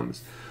pollinator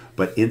comes.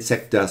 But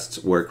insect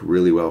dusts work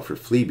really well for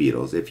flea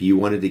beetles. If you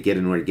wanted to get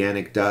an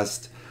organic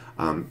dust,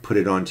 put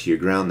it onto your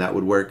ground, that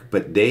would work.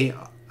 But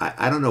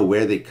I don't know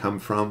where they come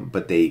from,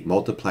 but they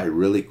multiply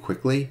really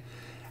quickly.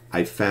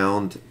 I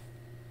found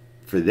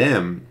for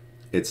them,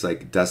 it's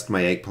like dust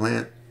my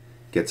eggplant,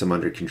 gets them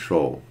under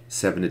control.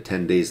 7 to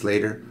 10 days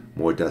later,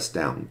 more dust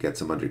down, gets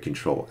them under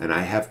control. And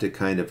I have to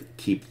kind of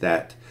keep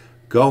that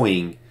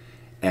going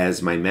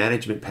as my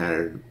management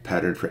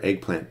pattern for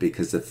eggplant,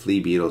 because the flea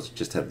beetles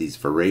just have these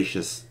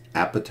voracious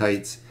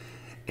appetites,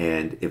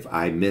 and if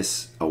I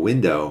miss a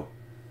window,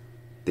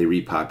 they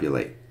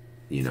repopulate,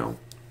 you know.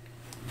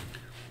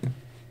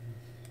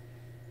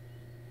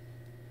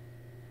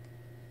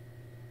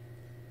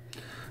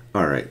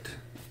 All right.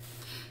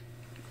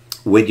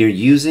 When you're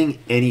using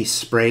any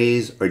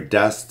sprays or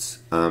dusts,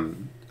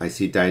 I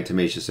see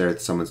diatomaceous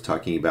earth, someone's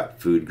talking about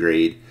food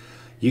grade.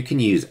 You can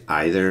use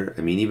either.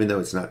 I mean, even though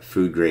it's not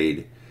food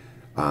grade,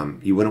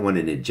 you wouldn't want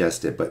to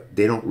ingest it, but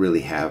they don't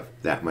really have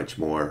that much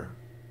more.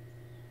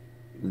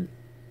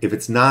 If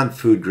it's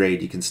non-food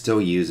grade, you can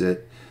still use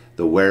it.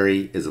 The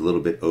wary is a little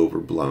bit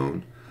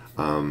overblown,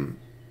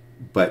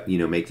 but you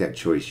know, make that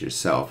choice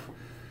yourself.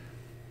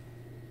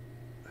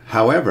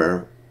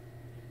 However,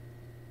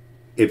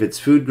 if it's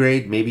food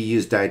grade, maybe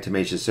use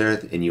diatomaceous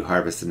earth and you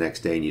harvest the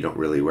next day and you don't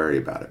really worry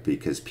about it,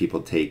 because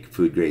people take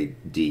food grade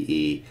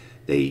DE,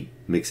 they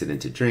mix it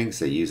into drinks,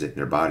 they use it in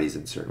their bodies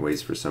in certain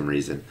ways for some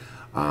reason,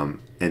 and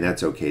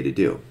that's okay to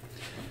do.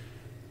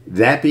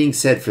 That being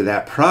said, for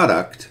that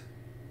product,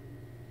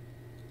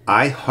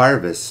 I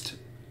harvest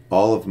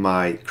all of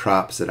my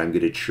crops that I'm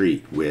going to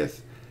treat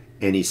with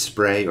any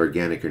spray,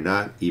 organic or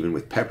not, even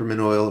with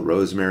peppermint oil,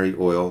 rosemary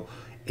oil,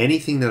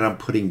 anything that I'm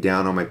putting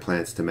down on my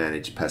plants to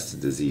manage pests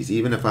and disease.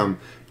 Even if I'm,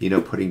 you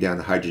know, putting down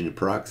the hydrogen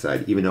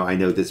peroxide, even though I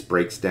know this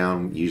breaks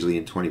down usually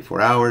in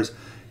 24 hours,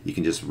 you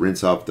can just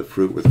rinse off the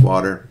fruit with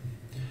water.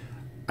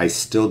 I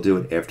still do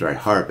it after I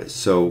harvest.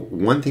 So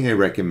one thing I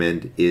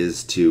recommend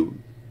is to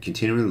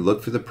continually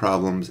look for the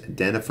problems,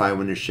 identify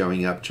when they're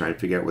showing up, try and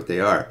figure out what they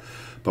are.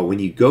 But when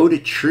you go to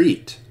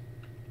treat,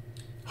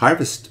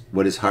 harvest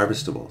what is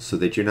harvestable, so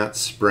that you're not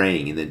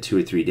spraying and then 2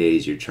 or 3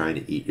 days you're trying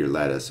to eat your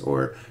lettuce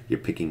or you're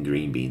picking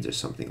green beans or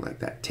something like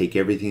that. Take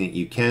everything that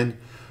you can,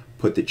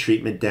 put the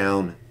treatment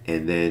down,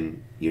 and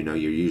then, you know,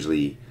 you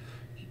usually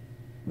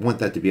want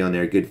that to be on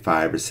there a good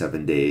 5 or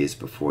 7 days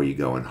before you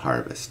go and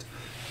harvest.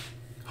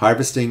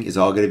 Harvesting is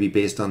all going to be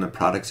based on the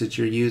products that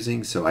you're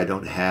using, so I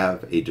don't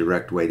have a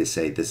direct way to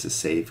say this is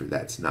safe or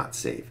that's not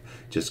safe.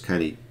 Just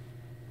kind of,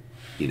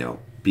 you know,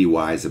 be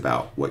wise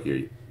about what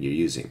you're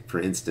using.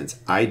 For instance,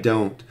 I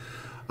don't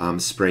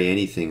spray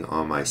anything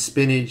on my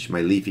spinach,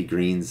 my leafy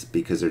greens,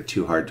 because they're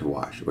too hard to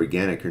wash.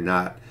 Organic or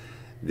not,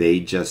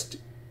 they just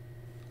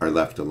are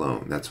left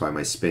alone. That's why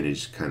my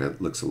spinach kind of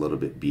looks a little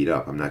bit beat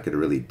up. I'm not going to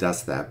really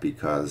dust that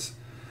because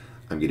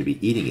I'm going to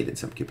be eating it in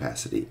some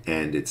capacity.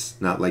 And it's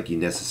not like you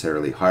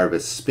necessarily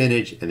harvest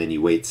spinach and then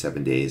you wait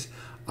 7 days.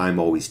 I'm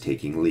always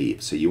taking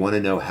leaves. So you want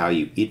to know how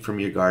you eat from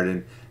your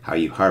garden, how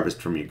you harvest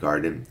from your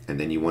garden, and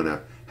then you want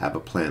to have a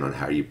plan on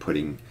how you're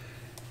putting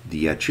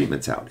the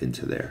treatments out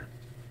into there.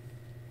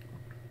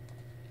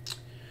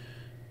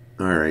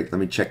 All right, let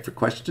me check for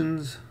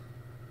questions.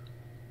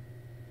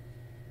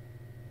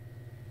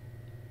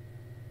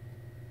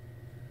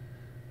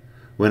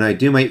 When I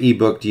do my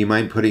ebook, do you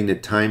mind putting the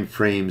time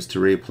frames to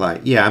reapply?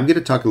 Yeah, I'm going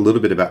to talk a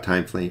little bit about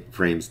time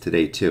frames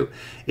today too.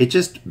 It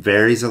just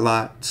varies a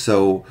lot.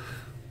 So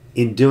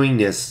in doing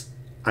this,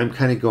 I'm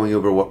kind of going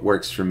over what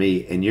works for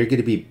me, and you're going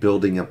to be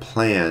building a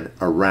plan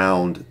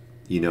around,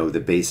 you know, the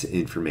basic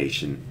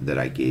information that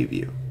I gave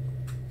you.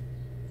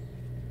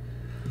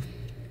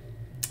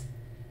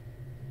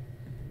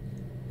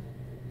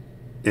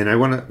 And I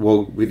want to,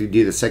 well, we can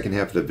do the second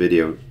half of the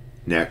video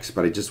next,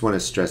 but I just want to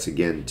stress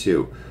again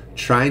too,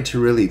 trying to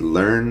really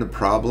learn the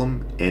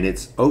problem, and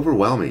it's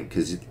overwhelming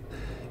because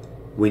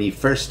when you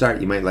first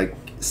start, you might like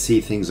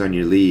see things on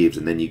your leaves,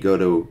 and then you go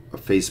to a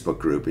Facebook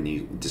group and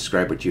you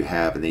describe what you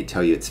have, and they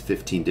tell you it's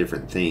 15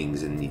 different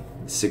things and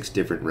 6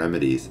 different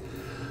remedies.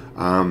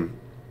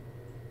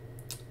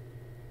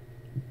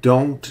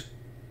 Don't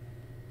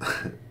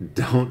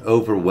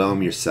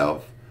overwhelm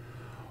yourself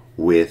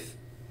with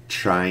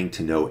trying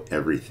to know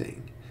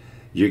everything.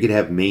 You're going to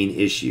have main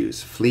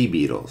issues: flea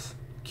beetles,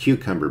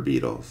 cucumber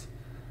beetles,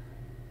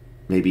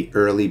 maybe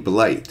early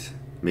blight,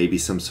 maybe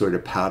some sort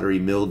of powdery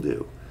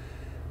mildew.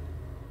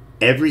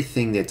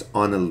 Everything that's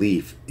on a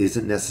leaf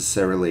isn't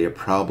necessarily a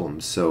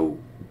problem, so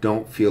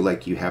don't feel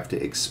like you have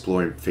to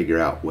explore and figure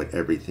out what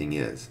everything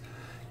is.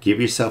 Give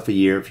yourself a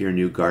year if you're a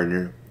new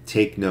gardener.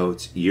 Take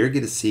notes. You're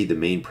going to see the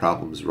main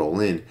problems roll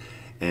in,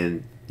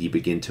 and you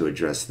begin to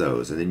address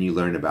those, and then you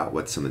learn about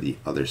what some of the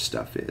other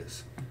stuff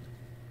is.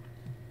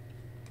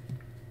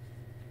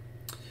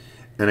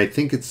 and I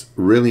think it's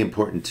really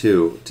important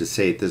too to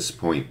say at this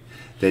point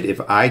that if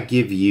I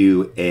give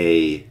you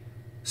a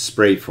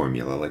spray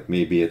formula, like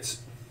maybe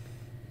it's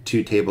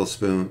 2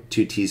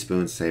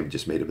 teaspoons, say I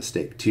just made a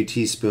mistake, 2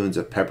 teaspoons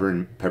of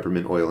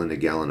peppermint oil in a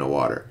gallon of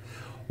water.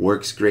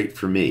 Works great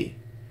for me.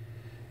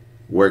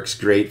 Works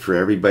great for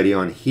everybody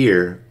on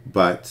here,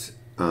 but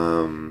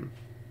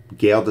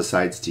Gail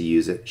decides to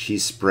use it. She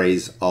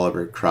sprays all of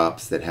her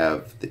crops that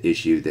have the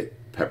issue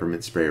that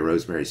peppermint spray or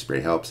rosemary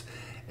spray helps,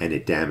 and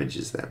it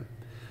damages them.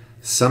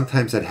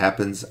 Sometimes that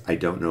happens, I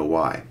don't know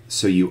why.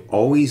 So you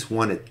always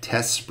want to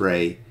test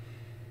spray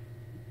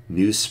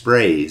new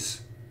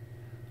sprays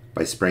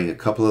by spraying a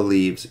couple of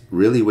leaves,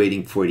 really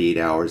waiting 48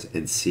 hours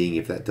and seeing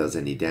if that does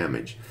any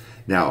damage.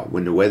 Now,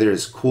 when the weather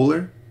is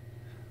cooler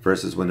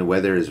versus when the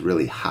weather is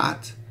really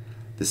hot,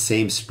 the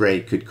same spray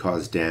could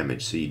cause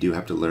damage. So you do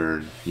have to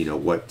learn, you know,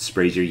 what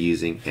sprays you're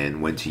using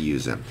and when to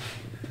use them.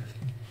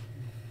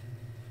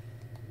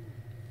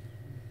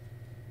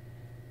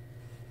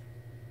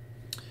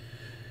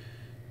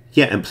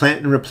 Yeah, and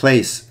plant and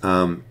replace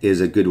is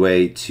a good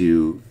way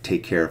to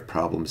take care of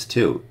problems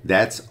too.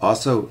 That's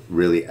also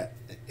really,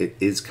 it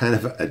is kind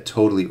of a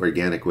totally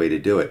organic way to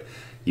do it.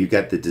 You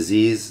got the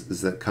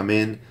diseases that come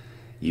in,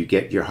 you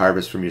get your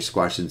harvest from your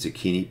squash and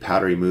zucchini,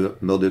 powdery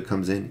mildew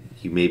comes in,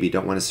 you maybe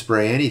don't want to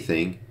spray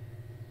anything.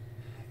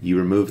 You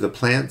remove the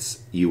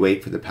plants, you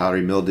wait for the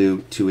powdery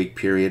mildew 2-week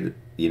period,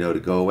 you know, to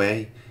go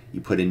away. You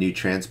put in new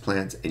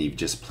transplants and you've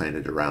just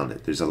planted around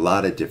it. There's a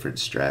lot of different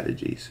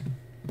strategies.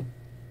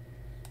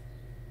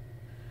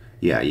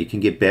 Yeah, you can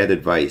get bad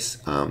advice.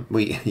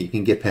 You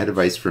can get bad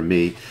advice from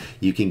me.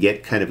 You can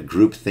get kind of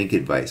group think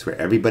advice where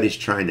everybody's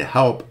trying to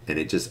help and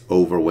it just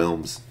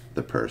overwhelms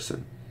the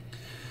person.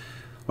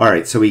 All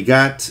right, so we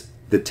got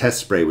the test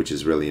spray, which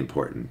is really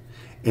important.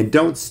 And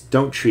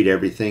don't treat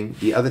everything.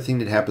 The other thing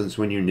that happens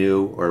when you're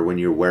new or when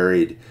you're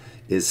worried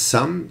is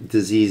some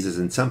diseases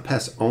and some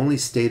pests only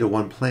stay to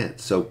one plant.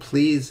 So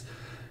please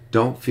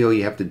don't feel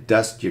you have to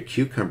dust your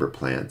cucumber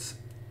plants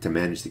to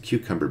manage the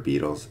cucumber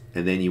beetles,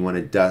 and then you want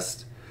to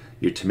dust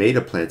your tomato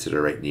plants that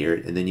are right near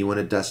it, and then you want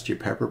to dust your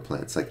pepper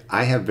plants. Like,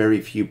 I have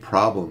very few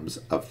problems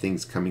of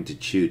things coming to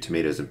chew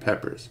tomatoes and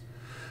peppers,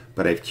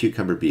 but I have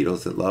cucumber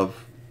beetles that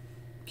love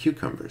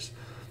cucumbers.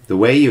 The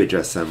way you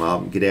address them, I'll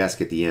get asked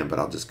at the end, but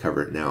I'll just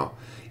cover it now,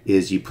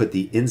 is you put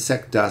the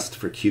insect dust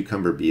for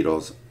cucumber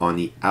beetles on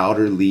the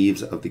outer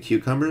leaves of the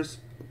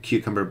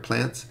cucumber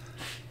plants,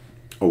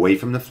 away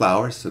from the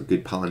flowers, so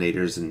good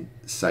pollinators and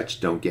such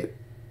don't get,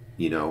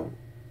 you know,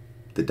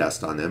 the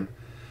dust on them.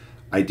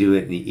 I do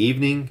it in the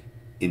evening.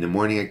 In the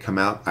morning I come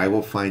out, I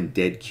will find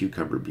dead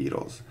cucumber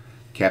beetles.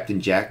 Captain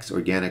Jack's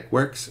Organic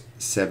works,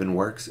 7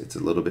 works, it's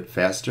a little bit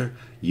faster.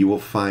 You will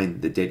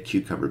find the dead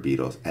cucumber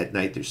beetles. At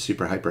night they're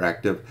super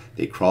hyperactive,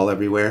 they crawl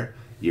everywhere.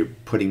 You're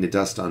putting the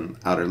dust on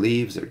outer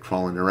leaves, they're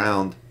crawling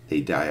around,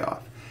 they die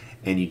off.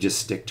 And you just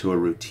stick to a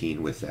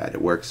routine with that.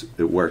 It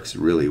works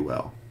really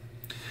well.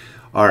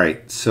 All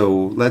right,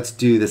 so let's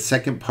do the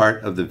second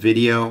part of the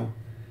video,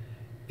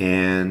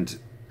 and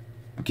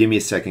give me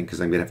a second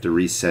because I'm going to have to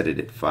reset it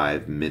at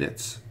 5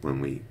 minutes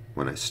when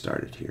I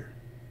started here.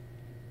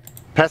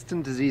 Pest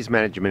and disease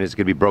management is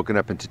going to be broken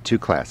up into 2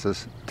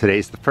 classes.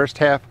 Today's the first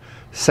half.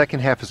 Second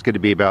half is going to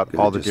be about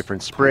all the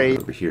different sprays.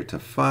 Over here to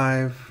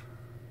 5.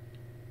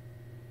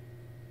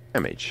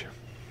 Damage.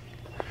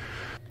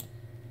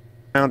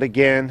 Around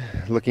again,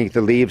 looking at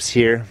the leaves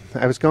here.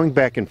 I was going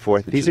back and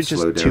forth. These are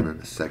just slow down in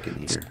a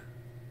second here.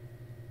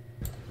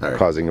 All right.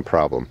 Causing a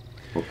problem.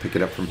 We'll pick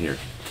it up from here.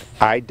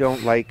 I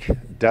don't like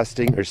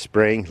dusting or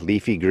spraying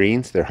leafy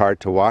greens. They're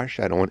hard to wash.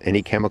 I don't want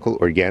any chemical,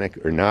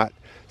 organic or not,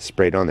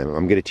 sprayed on them.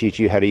 I'm going to teach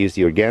you how to use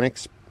the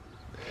organics,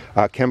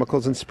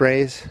 chemicals and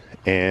sprays,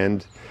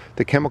 and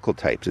the chemical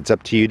types. It's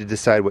up to you to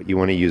decide what you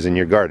want to use in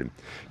your garden.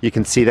 You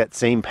can see that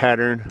same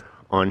pattern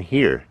on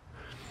here.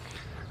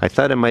 I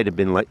thought it might have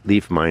been like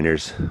leaf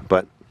miners,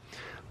 but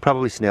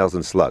probably snails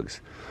and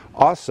slugs.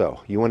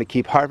 Also, you want to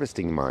keep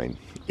harvesting in mind.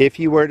 If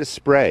you were to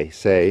spray,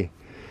 say,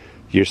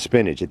 your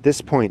spinach, at this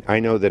point I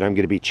know that I'm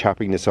going to be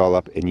chopping this all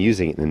up and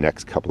using it in the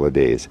next couple of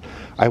days.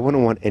 I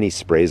wouldn't want any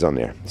sprays on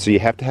there. So you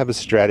have to have a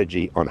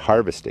strategy on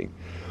harvesting.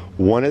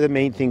 One of the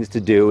main things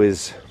to do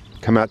is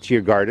come out to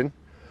your garden,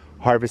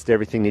 harvest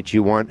everything that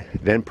you want,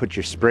 then put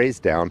your sprays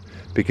down,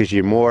 because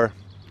you're more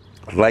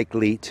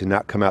likely to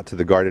not come out to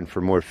the garden for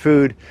more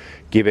food.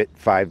 Give it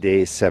 5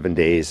 days, 7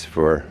 days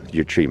for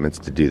your treatments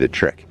to do the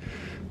trick.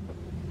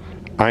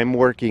 I'm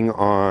working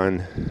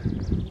on,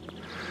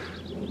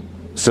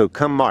 so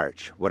come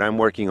March, what I'm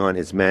working on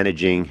is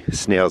managing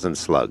snails and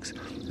slugs.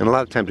 And a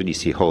lot of times when you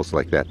see holes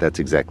like that, that's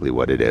exactly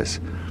what it is.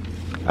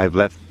 I've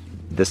let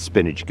this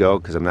spinach go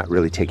because I'm not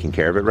really taking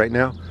care of it right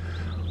now.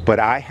 But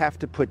I have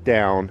to put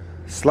down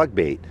slug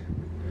bait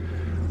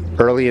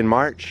early in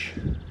March,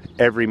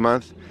 every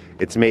month.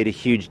 It's made a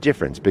huge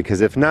difference,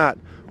 because if not,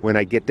 when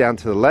I get down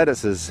to the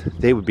lettuces,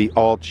 they would be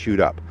all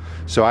chewed up.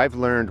 So I've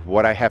learned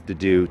what I have to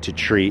do to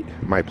treat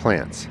my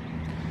plants,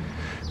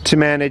 to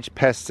manage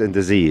pests and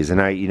disease,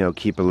 and I,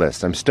 keep a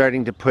list. I'm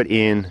starting to put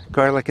in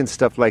garlic and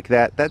stuff like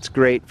that. That's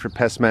great for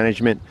pest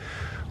management,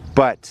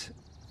 But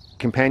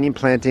companion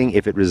planting,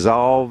 if it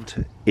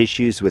resolved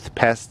issues with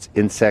pests,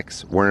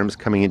 insects, worms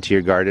coming into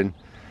your garden,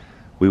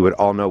 we would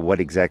all know what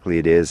exactly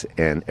it is,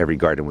 and every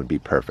garden would be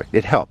perfect.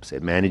 It helps.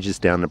 It manages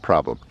down the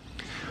problem.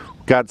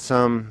 Got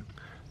some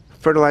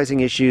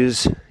fertilizing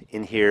issues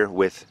in here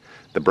with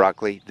the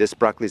broccoli. This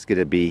broccoli is going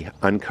to be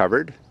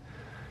uncovered.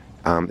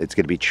 It's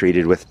going to be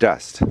treated with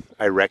dust.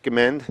 I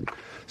recommend,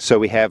 so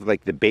we have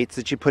like the baits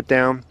that you put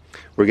down.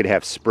 We're going to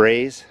have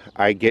sprays.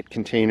 I get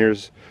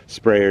containers,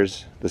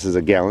 sprayers. This is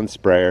a gallon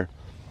sprayer.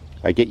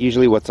 I get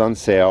usually what's on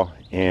sale,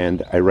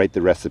 and I write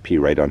the recipe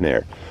right on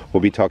there.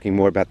 We'll be talking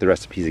more about the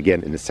recipes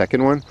again in the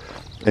second one.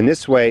 And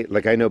this way,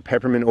 like I know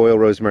peppermint oil,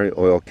 rosemary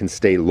oil can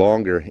stay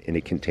longer in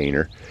a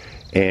container,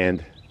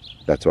 and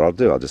that's what I'll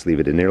do. I'll just leave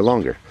it in there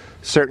longer.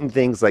 Certain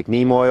things like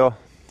neem oil,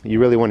 you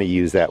really want to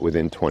use that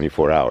within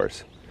 24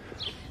 hours.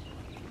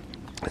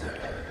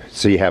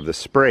 So you have the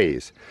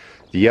sprays.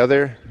 The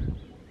other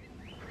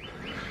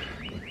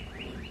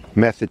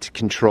method to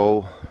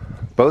control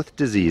both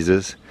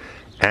diseases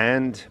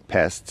and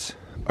pests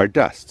are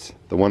dusts.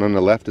 The one on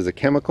the left is a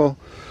chemical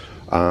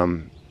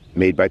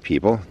made by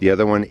people. The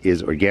other one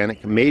is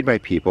organic, made by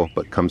people,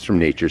 but comes from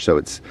nature, so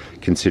it's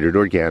considered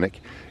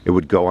organic. It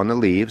would go on the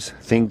leaves.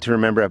 Thing to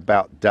remember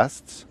about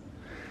dusts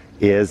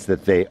is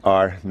that they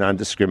are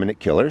non-discriminate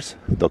killers.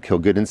 They'll kill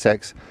good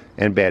insects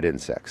and bad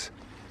insects.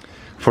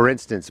 For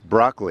instance,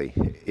 broccoli,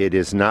 it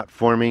is not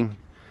forming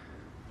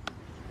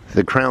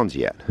the crowns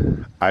yet.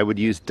 I would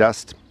use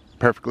dust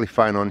perfectly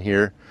fine on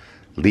here.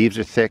 Leaves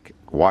are thick,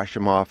 wash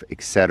them off,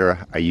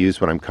 etc. I use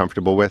what I'm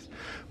comfortable with.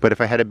 But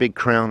if I had a big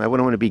crown, I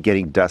wouldn't want to be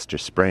getting dust or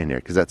spray in there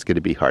because that's going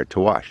to be hard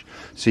to wash.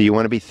 So you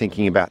want to be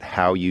thinking about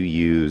how you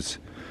use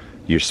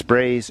your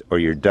sprays or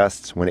your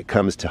dusts when it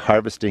comes to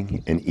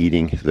harvesting and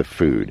eating the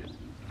food.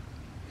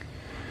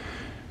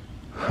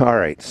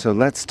 Alright, so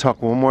let's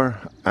talk one more.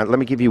 Let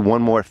me give you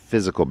one more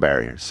physical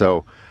barrier.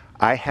 So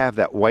I have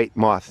that white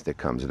moth that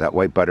comes, or that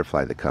white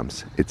butterfly that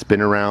comes. It's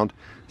been around,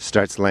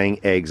 starts laying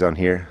eggs on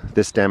here.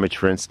 This damage,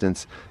 for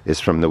instance,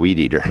 is from the weed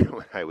eater.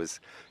 When I was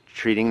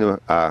treating the,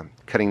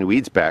 cutting the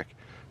weeds back,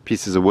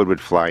 pieces of wood would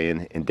fly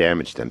in and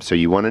damage them. So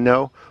you want to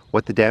know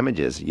what the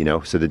damage is, you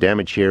know. So the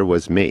damage here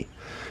was me.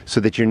 So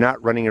that you're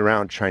not running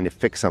around trying to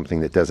fix something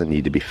that doesn't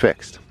need to be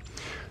fixed.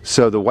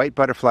 So the white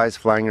butterfly is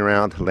flying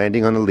around,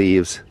 landing on the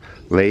leaves,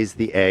 lays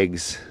the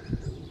eggs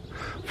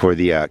for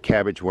the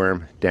cabbage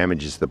worm,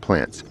 damages the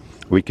plants.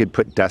 We could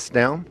put dust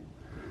down,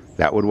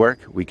 that would work.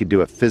 We could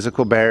do a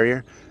physical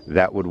barrier,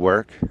 that would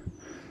work.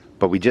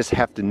 But we just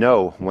have to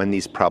know when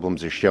these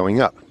problems are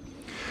showing up.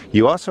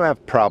 You also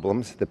have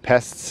problems, the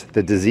pests,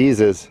 the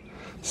diseases.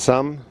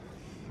 Some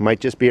might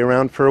just be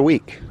around for a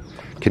week.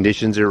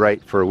 Conditions are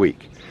right for a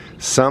week.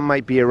 Some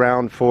might be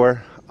around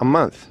for a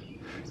month.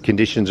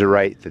 Conditions are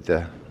right that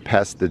the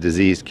pest, the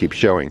disease keeps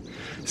showing.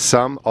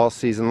 Some all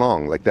season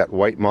long, like that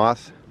white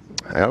moth.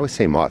 I always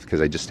say moth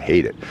because I just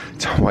hate it.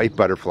 It's a white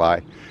butterfly.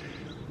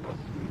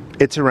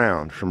 It's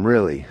around from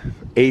really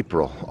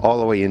April all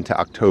the way into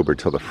October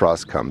till the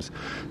frost comes.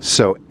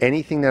 So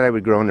anything that I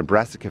would grow in the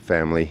brassica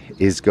family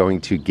is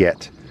going to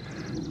get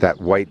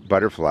that white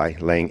butterfly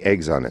laying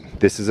eggs on it.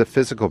 This is a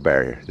physical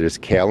barrier. There's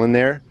kale in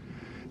there.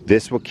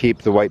 This will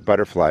keep the white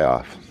butterfly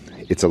off.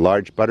 It's a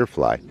large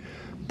butterfly.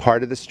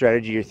 Part of the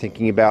strategy you're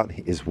thinking about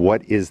is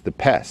what is the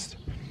pest.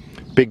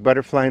 Big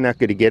butterfly not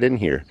going to get in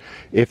here.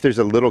 If there's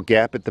a little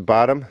gap at the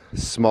bottom,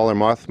 smaller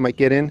moth might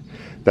get in.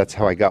 That's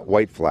how I got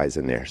white flies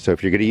in there. So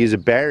if you're going to use a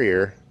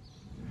barrier,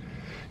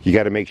 you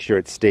got to make sure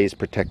it stays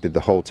protected the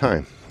whole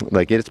time.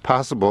 Like it's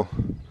possible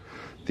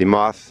the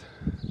moth,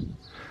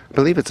 I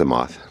believe it's a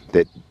moth,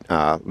 that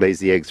lays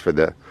the eggs for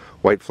the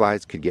white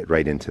flies could get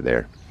right into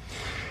there.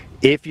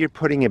 If you're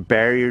putting a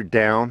barrier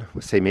down,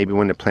 say maybe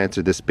when the plants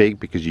are this big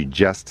because you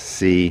just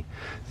see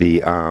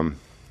the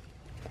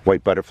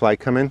white butterfly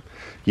come in,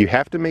 you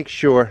have to make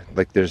sure,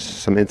 like there's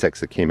some insects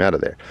that came out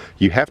of there,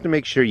 you have to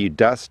make sure you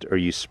dust or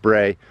you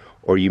spray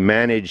or you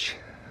manage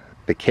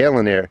the kale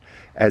in there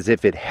as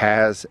if it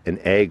has an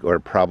egg or a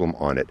problem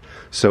on it.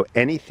 So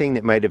anything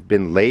that might have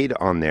been laid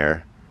on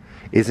there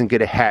isn't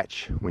going to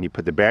hatch when you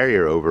put the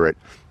barrier over it,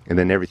 and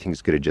then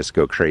everything's going to just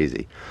go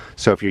crazy.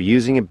 So if you're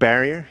using a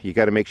barrier, you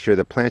got to make sure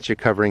the plants you're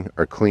covering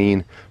are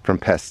clean from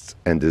pests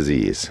and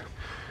disease.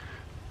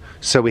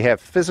 So we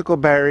have physical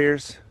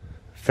barriers,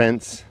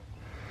 fence,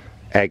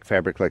 ag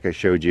fabric like I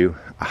showed you,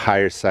 a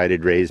higher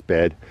sided raised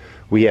bed.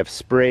 We have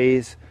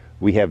sprays,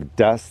 we have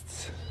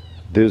dusts.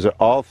 Those are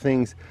all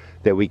things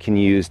that we can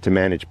use to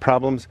manage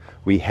problems.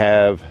 We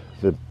have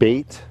the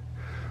bait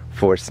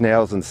for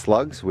snails and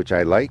slugs, which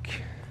I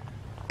like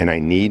and I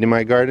need in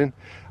my garden.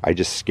 I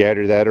just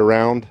scatter that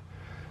around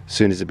as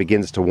soon as it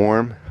begins to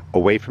warm,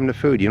 away from the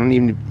food. You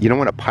don't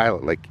want to pile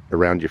it like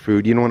around your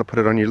food. You don't want to put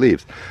it on your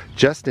leaves.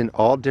 Just in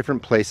all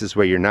different places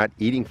where you're not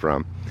eating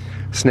from.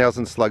 Snails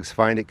and slugs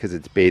find it because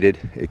it's baited.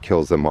 It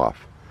kills them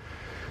off.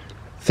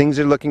 Things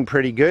are looking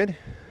pretty good.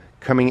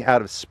 Coming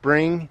out of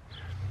spring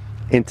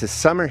into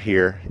summer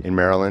here in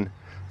Maryland,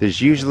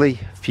 there's usually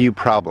few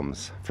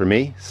problems. For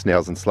me,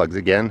 snails and slugs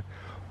again.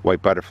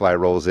 White butterfly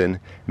rolls in.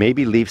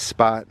 Maybe leaf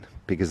spot,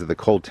 because of the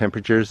cold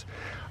temperatures.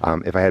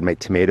 If I had my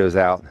tomatoes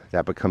out,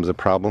 that becomes a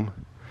problem.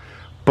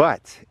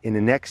 But in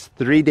the next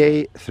 3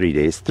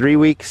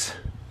 weeks,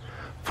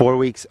 4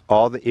 weeks,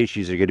 all the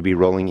issues are going to be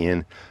rolling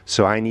in.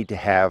 So I need to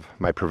have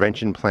my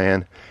prevention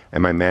plan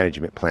and my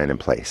management plan in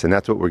place. And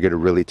that's what we're going to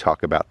really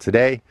talk about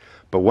today.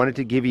 But wanted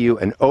to give you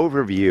an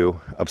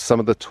overview of some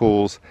of the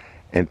tools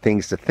and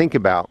things to think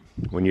about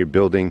when you're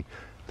building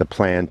the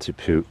plan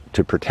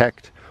to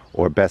protect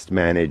or best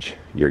manage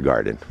your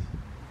garden.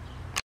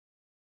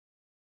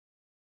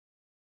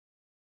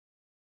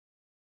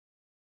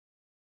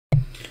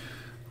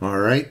 All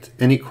right,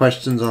 any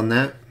questions on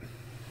that?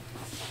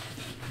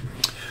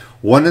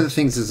 One of the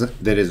things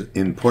that is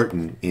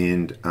important,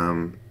 and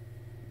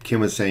Kim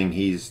was saying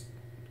he's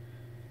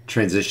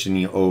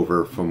transitioning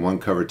over from one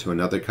cover to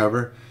another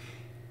cover.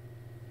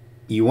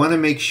 You want to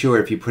make sure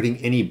if you're putting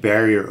any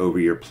barrier over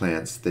your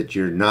plants that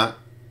you're not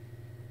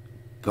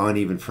gone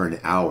even for an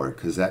hour,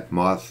 because that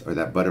moth or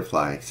that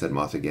butterfly, I said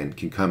moth again,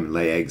 can come and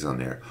lay eggs on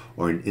there,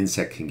 or an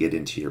insect can get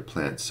into your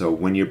plant. So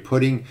when you're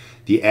putting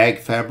the ag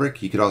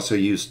fabric, you could also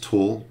use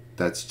tulle.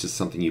 That's just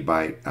something you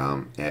buy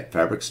at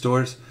fabric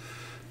stores.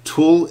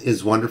 Tulle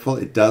is wonderful.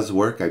 It does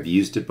work. I've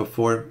used it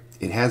before.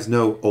 It has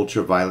no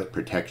ultraviolet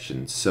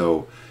protection.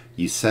 So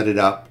you set it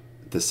up,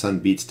 the sun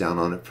beats down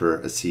on it for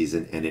a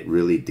season, and it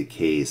really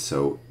decays.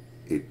 So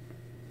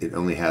it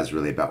only has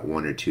really about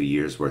 1 or 2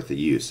 years worth of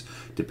use,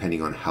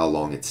 depending on how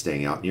long it's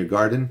staying out in your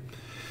garden.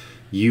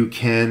 You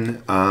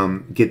can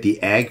get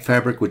the ag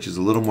fabric, which is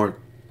a little more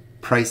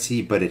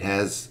pricey, but it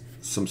has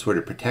some sort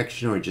of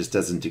protection, or it just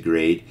doesn't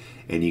degrade,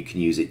 and you can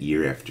use it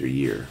year after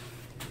year.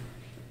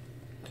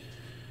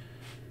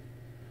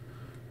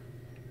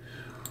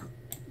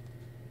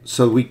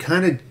 So we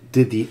kind of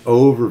did the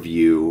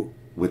overview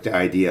with the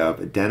idea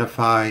of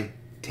identify,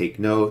 take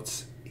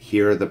notes,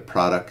 here are the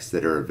products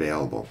that are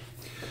available.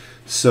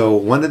 So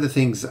one of the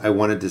things I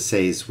wanted to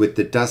say is with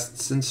the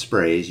dusts and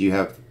sprays, you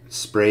have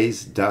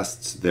sprays,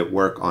 dusts that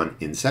work on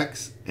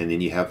insects, and then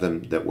you have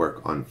them that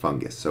work on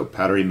fungus. So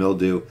powdery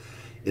mildew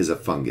is a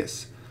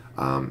fungus.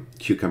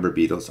 Cucumber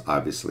beetles,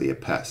 obviously a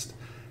pest.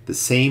 The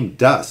same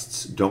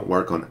dusts don't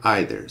work on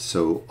either.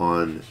 So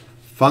on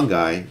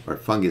fungi or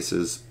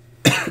funguses,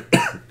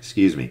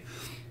 excuse me,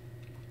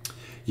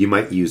 you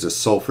might use a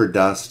sulfur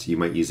dust, you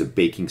might use a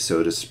baking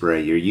soda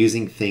spray. You're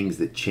using things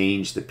that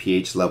change the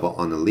pH level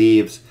on the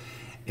leaves,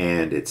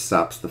 and it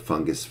stops the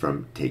fungus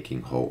from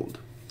taking hold.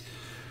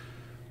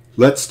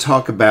 Let's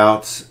talk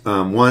about,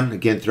 one,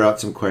 again, throw out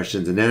some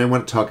questions, and then I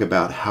want to talk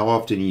about how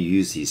often you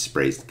use these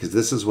sprays, because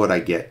this is what I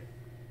get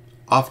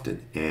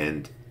often,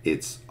 and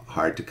it's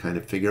hard to kind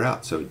of figure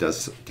out, so it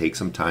does take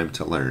some time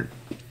to learn.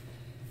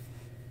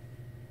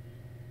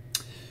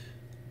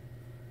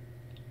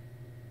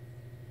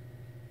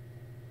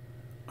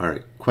 All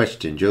right,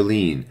 question,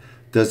 Jolene.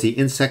 Does the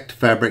insect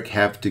fabric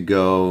have to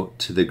go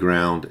to the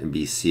ground and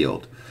be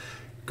sealed?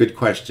 Good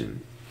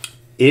question.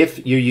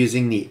 If you're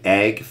using the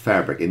ag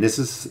fabric, and this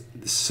is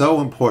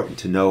so important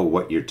to know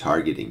what you're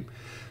targeting.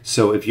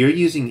 So if you're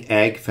using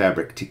ag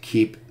fabric to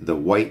keep the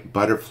white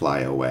butterfly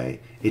away,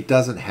 it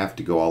doesn't have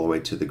to go all the way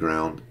to the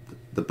ground.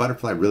 The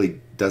butterfly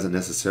really doesn't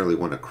necessarily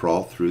want to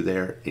crawl through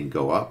there and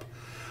go up,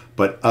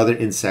 but other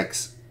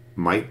insects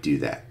might do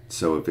that.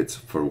 So if it's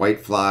for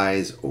white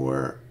flies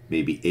or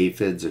maybe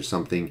aphids or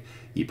something,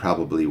 you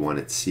probably want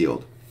it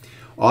sealed.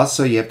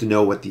 Also, you have to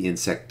know what the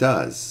insect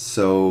does.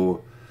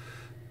 So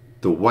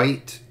the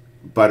white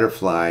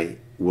butterfly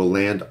will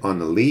land on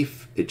the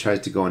leaf. It tries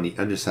to go on the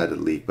underside of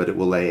the leaf, but it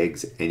will lay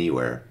eggs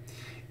anywhere.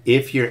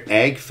 If your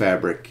ag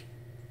fabric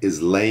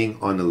is laying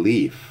on a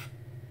leaf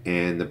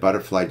and the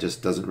butterfly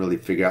just doesn't really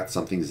figure out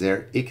something's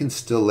there, it can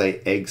still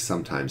lay eggs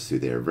sometimes through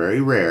there. Very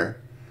rare,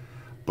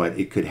 but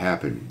it could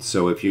happen.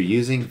 So if you're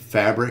using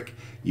fabric,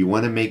 you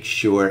want to make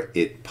sure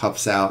it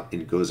puffs out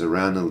and goes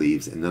around the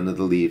leaves and none of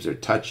the leaves are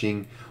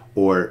touching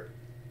or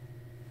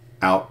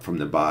out from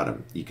the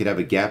bottom. You could have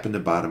a gap in the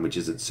bottom, which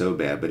isn't so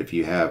bad, but if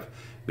you have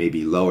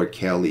maybe lower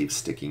kale leaves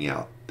sticking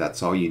out,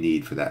 that's all you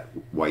need for that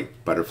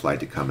white butterfly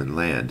to come and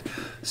land.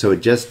 So it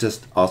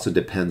just also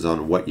depends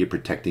on what you're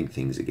protecting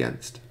things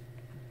against.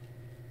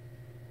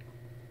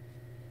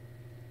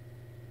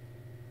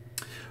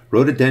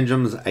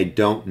 Rhododendrons, I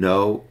don't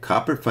know.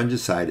 Copper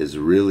fungicide is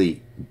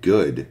really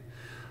good.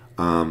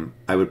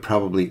 I would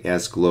probably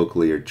ask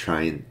locally or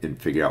try and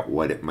figure out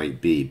what it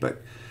might be,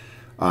 but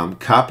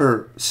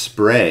copper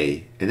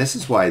spray, and this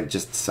is why,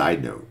 just a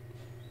side note,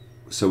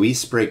 so we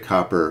spray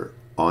copper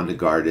on the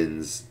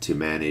gardens to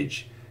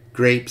manage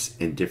grapes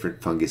and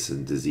different fungus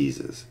and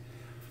diseases.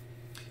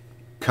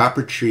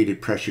 Copper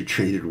treated, pressure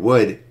treated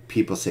wood,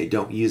 people say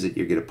don't use it,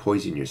 you're going to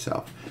poison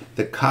yourself.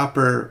 The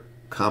copper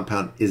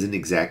compound isn't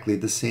exactly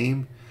the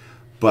same,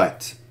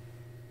 but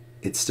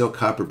it's still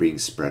copper being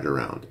spread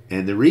around.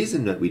 And the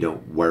reason that we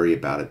don't worry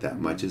about it that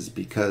much is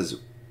because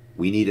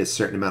we need a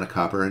certain amount of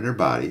copper in our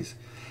bodies,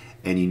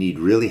 and you need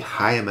really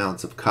high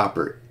amounts of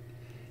copper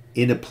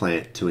in a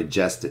plant to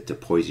ingest it to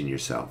poison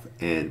yourself.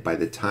 And by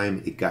the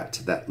time it got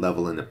to that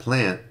level in the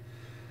plant,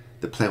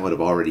 the plant would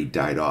have already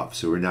died off,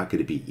 so we're not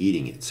going to be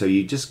eating it. So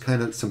you just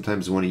kind of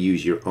sometimes want to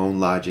use your own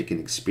logic and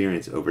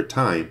experience over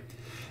time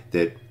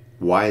that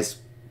why is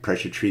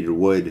pressure treated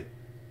wood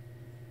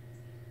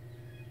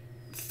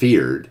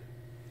feared,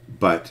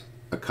 but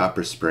a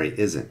copper spray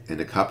isn't.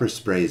 And a copper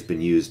spray has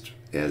been used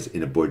as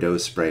in a Bordeaux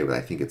spray, but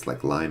I think it's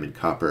like lime and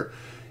copper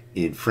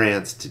in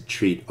France to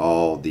treat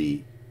all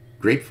the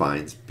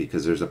grapevines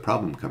because there's a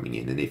problem coming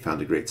in, and they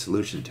found a great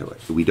solution to it.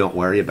 So we don't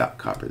worry about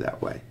copper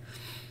that way.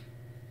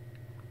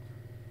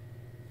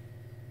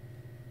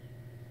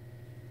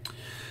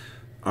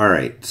 All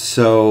right,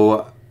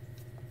 so,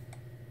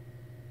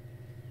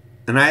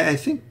 and I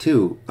think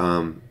too,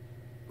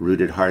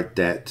 Rooted Heart,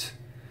 that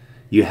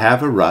you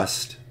have a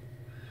rust.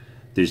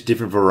 There's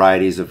different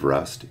varieties of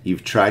rust.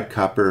 You've tried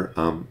copper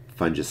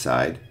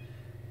fungicide.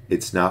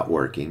 It's not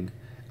working.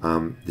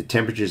 The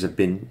temperatures have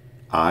been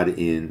odd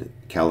in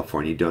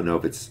California. Don't know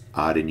if it's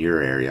odd in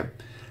your area.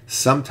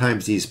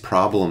 Sometimes these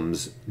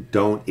problems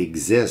don't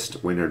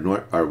exist when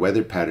our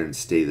weather patterns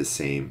stay the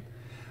same.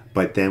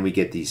 But then we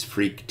get these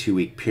freak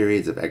 2-week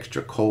periods of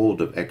extra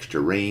cold, of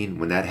extra rain.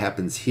 When that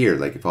happens here,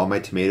 like if all my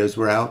tomatoes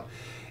were out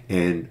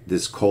and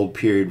this cold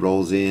period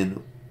rolls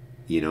in,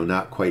 you know,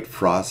 not quite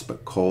frost,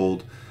 but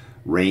cold,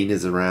 rain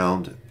is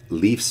around,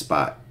 leaf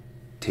spot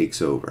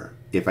takes over.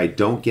 If I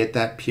don't get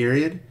that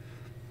period,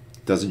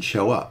 it doesn't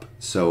show up.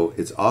 So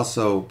it's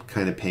also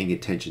kind of paying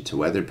attention to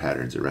weather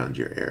patterns around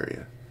your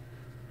area.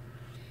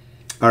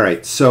 All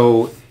right,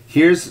 so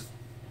here's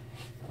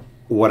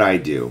what I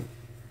do.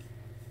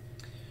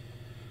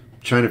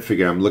 Trying to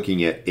figure, I'm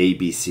looking at A,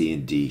 B, C,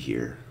 and D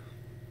here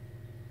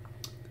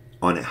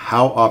on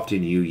how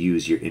often you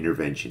use your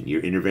intervention.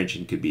 Your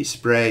intervention could be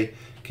spray,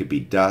 could be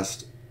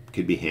dust,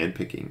 could be hand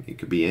picking, it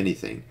could be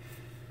anything.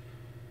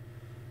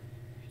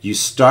 You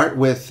start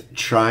with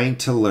trying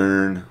to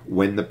learn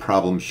when the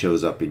problem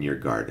shows up in your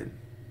garden.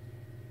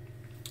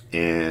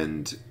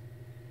 And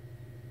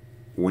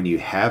when you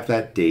have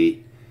that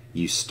date,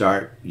 you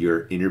start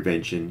your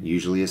intervention,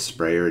 usually a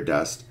spray or a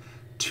dust,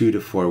 2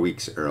 to 4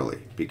 weeks early,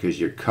 because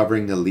you're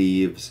covering the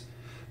leaves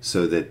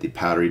so that the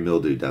powdery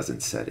mildew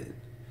doesn't set in.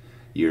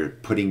 You're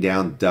putting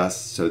down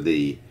dust so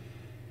the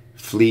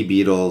flea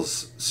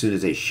beetles, as soon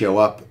as they show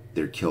up,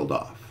 they're killed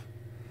off.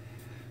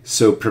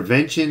 So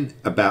prevention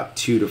about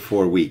 2 to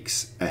 4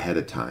 weeks ahead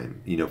of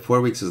time. You know, 4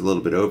 weeks is a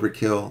little bit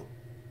overkill,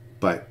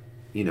 but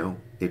you know,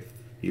 if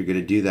you're going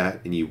to do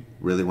that and you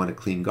really want a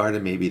clean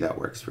garden, maybe that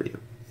works for you.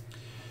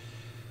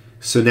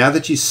 So now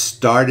that you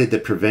started the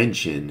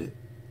prevention,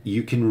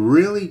 you can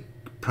really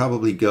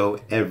probably go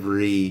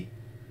every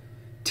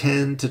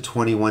 10 to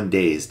 21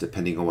 days,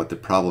 depending on what the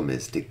problem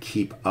is, to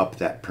keep up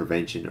that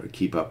prevention or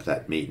keep up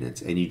that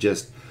maintenance. And you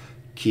just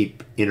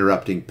keep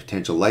interrupting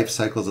potential life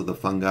cycles of the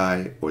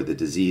fungi or the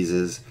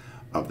diseases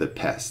of the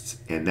pests.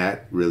 And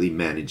that really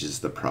manages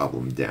the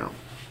problem down.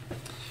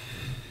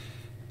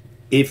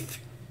 If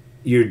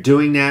you're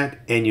doing that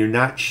and you're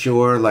not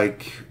sure,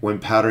 like when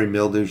powdery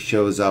mildew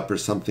shows up or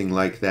something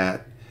like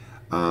that,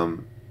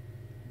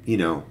 you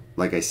know,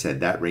 like I said,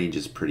 that range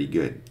is pretty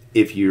good.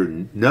 If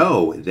you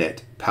know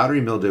that powdery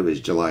mildew is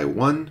July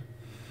 1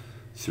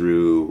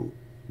 through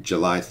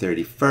July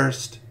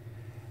 31st,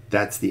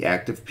 that's the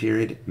active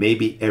period.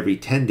 Maybe every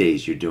 10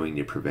 days you're doing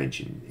the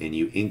prevention, and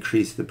you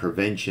increase the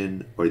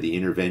prevention or the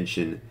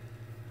intervention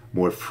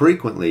more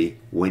frequently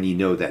when you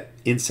know that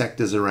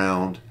insect is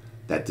around,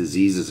 that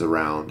disease is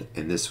around,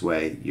 and this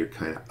way you're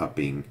kind of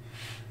upping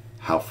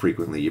how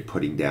frequently you're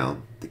putting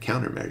down the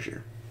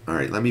countermeasure. All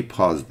right, let me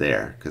pause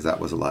there because that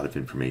was a lot of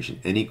information.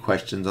 Any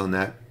questions on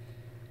that?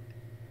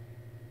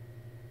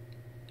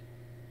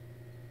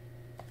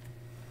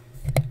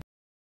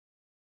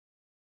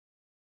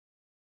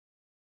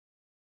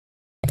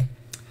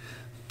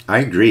 I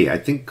agree. I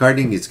think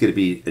gardening is going to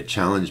be a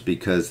challenge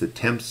because the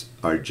temps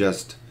are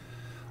just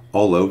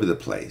all over the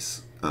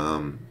place,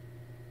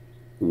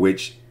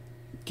 which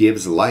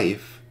gives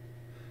life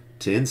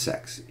to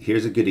insects.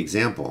 Here's a good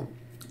example.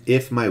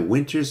 If my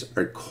winters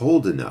are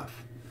cold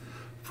enough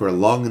for a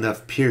long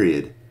enough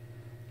period,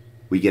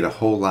 we get a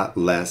whole lot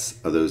less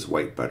of those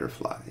white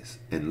butterflies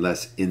and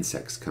less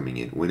insects coming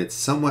in. When it's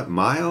somewhat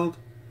mild,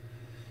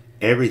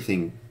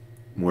 everything,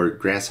 more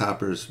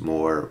grasshoppers,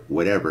 more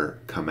whatever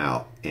come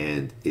out,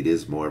 and it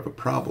is more of a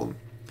problem.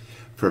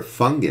 For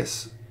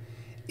fungus,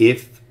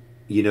 if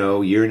you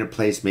know you're in a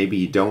place maybe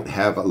you don't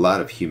have a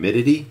lot of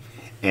humidity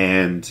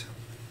and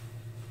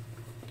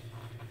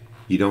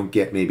you don't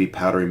get maybe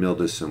powdery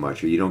mildew so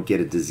much, or you don't get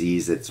a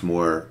disease that's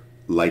more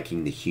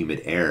liking the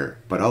humid air,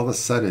 but all of a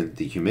sudden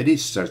the humidity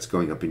starts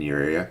going up in your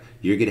area,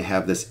 you're going to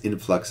have this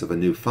influx of a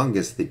new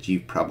fungus that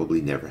you've probably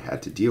never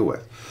had to deal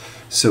with.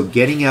 So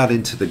getting out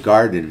into the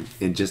garden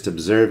and just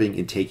observing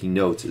and taking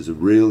notes is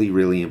really,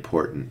 really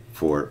important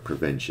for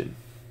prevention.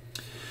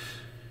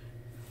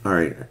 All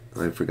right,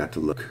 I forgot to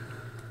look.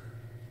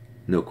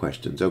 No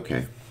questions.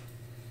 Okay.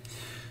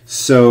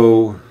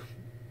 So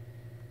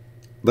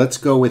let's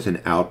go with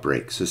an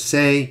outbreak. So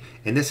say,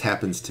 and this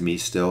happens to me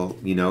still,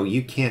 you know,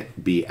 you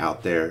can't be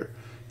out there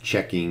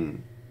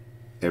checking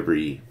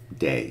every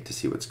day to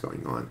see what's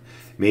going on.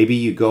 Maybe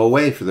you go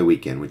away for the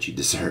weekend, which you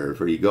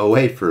deserve, or you go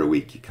away for a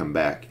week, you come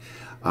back,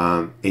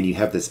 and you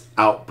have this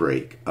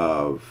outbreak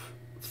of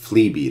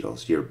flea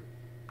beetles.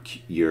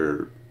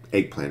 Your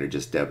eggplant are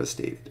just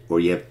devastated, or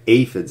you have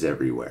aphids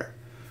everywhere.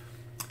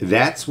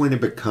 That's when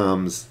it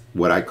becomes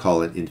what I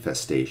call an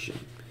infestation.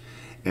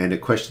 And a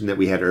question that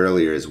we had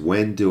earlier is,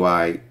 when do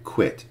I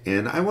quit?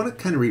 And I want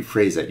to kind of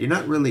rephrase that. You're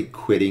not really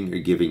quitting or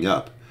giving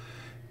up.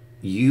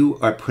 You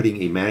are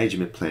putting a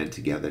management plan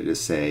together to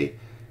say,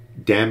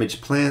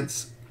 damaged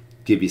plants,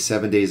 give you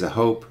 7 days of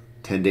hope,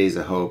 10 days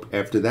of hope.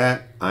 After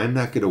that, I'm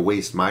not going to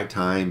waste my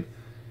time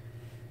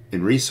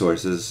and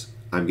resources.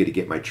 I'm going to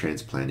get my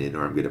transplant in,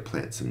 or I'm going to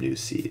plant some new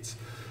seeds.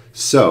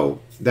 So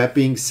that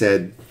being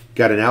said,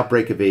 got an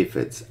outbreak of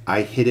aphids.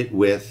 I hit it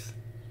with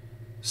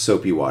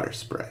soapy water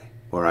spray,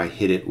 or I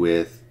hit it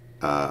with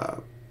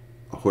a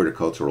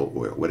horticultural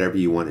oil, whatever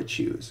you want to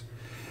choose.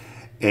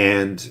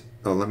 And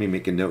let me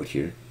make a note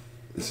here.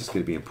 This is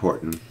going to be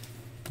important.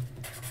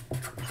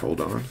 Hold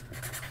on.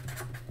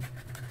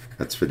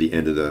 That's for the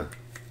end of the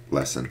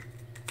lesson.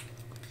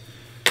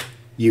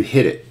 You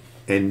hit it,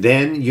 and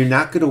then you're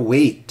not going to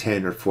wait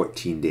 10 or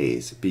 14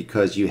 days,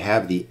 because you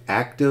have the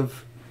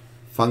active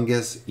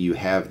fungus, you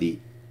have the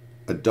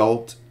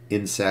adult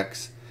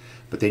insects,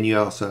 but then you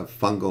also have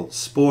fungal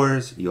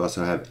spores, you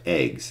also have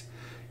eggs,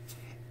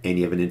 and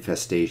you have an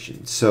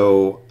infestation.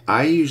 So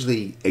I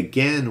usually,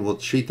 again, will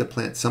treat the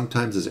plant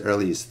sometimes as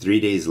early as 3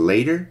 days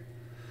later,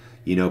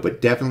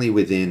 but definitely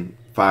within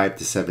 5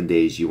 to 7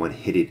 days, you want to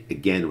hit it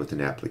again with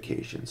an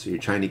application. So you're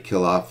trying to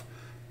kill off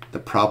the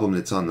problem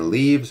that's on the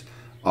leaves,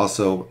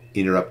 also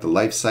interrupt the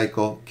life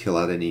cycle, kill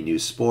out any new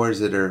spores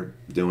that are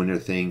doing their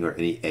thing, or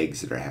any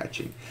eggs that are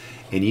hatching.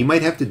 And you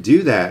might have to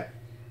do that,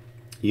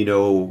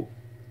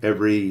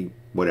 every,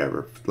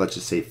 whatever, let's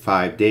just say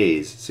 5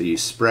 days. So you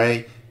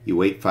spray, you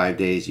wait 5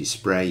 days, you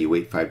spray, you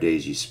wait 5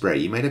 days, you spray.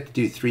 You might have to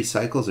do 3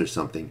 cycles or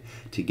something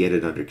to get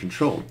it under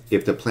control.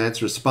 If the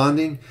plant's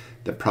responding,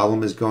 the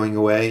problem is going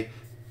away,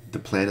 the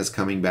plant is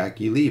coming back,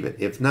 you leave it.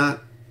 If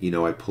not,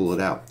 I pull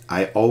it out.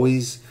 I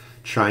always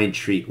try and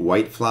treat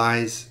white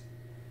flies.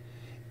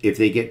 If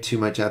they get too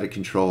much out of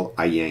control,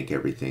 I yank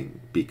everything,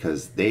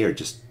 because they are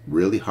just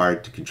really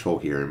hard to control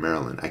here in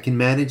Maryland. I can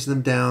manage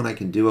them down, I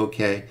can do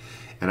okay,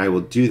 and I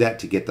will do that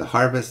to get the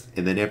harvest,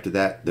 and then after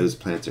that, those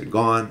plants are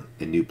gone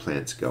and new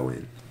plants go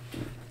in.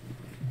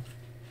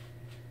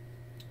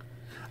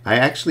 I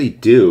actually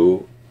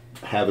do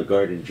have a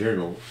garden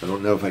journal. I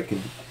don't know if I can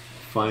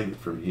find it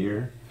from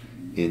here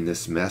in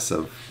this mess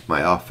of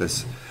my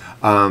office.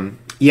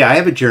 Yeah, I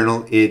have a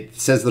journal. It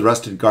says The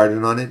Rusted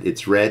Garden on it.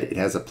 It's red. It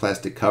has a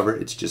plastic cover.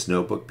 It's just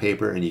notebook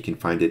paper, and you can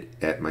find it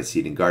at my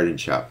seed and garden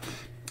shop.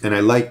 And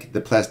I like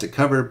the plastic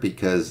cover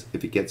because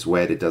if it gets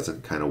wet, it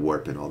doesn't kind of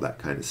warp and all that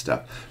kind of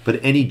stuff. But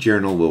any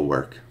journal will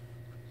work.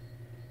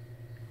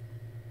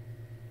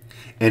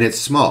 And it's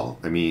small.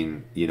 I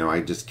mean, I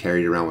just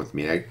carry it around with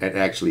me. It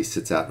actually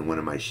sits out in one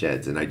of my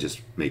sheds, and I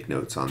just make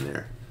notes on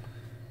there.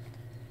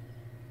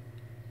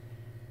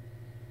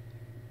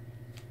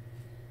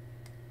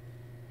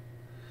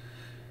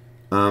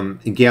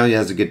 And Galia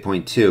has a good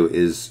point too,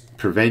 is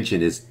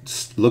prevention is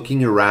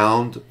looking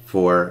around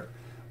for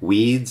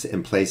weeds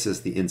and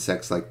places the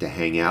insects like to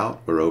hang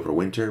out or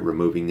overwinter,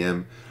 removing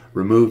them,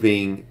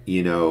 removing,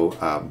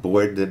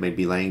 board that may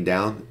be laying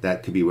down.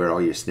 That could be where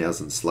all your snails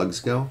and slugs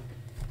go.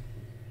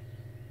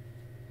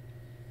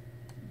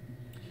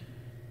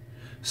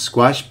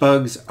 Squash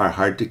bugs are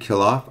hard to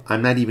kill off.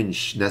 I'm not even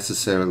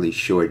necessarily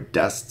sure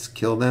dusts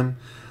kill them.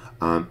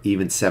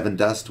 Even 7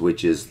 dust,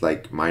 which is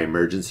like my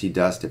emergency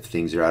dust if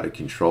things are out of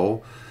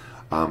control.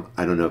 I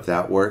don't know if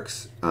that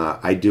works.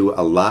 I do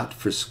a lot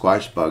for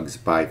squash bugs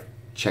by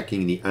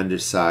checking the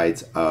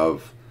undersides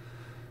of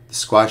the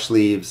squash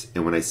leaves,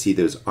 and when I see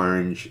those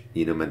orange,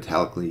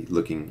 metallically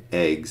looking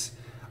eggs,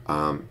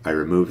 I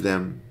remove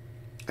them.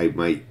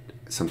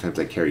 Sometimes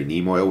I carry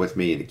neem oil with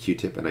me and a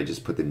Q-tip, and I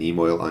just put the neem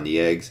oil on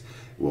the eggs.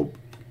 It will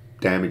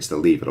damage the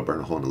leaf. It'll burn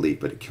a hole in the leaf,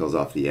 but it kills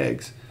off the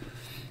eggs.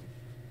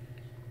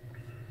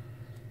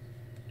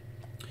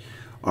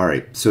 All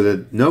right, so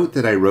the note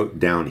that I wrote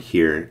down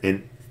here,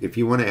 and if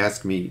you want to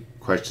ask me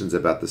questions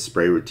about the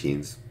spray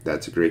routines,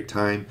 that's a great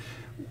time.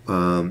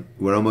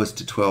 We're almost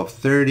to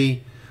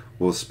 12:30.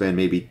 We'll spend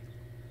maybe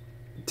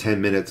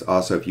 10 minutes.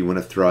 Also, if you want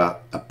to throw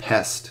out a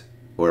pest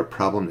or a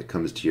problem that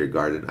comes to your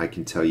garden, I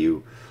can tell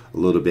you a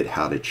little bit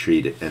how to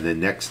treat it. And then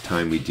next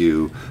time we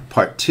do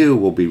part 2,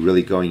 we'll be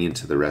really going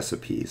into the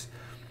recipes.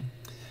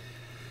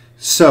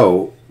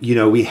 So,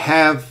 we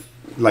have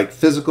like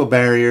physical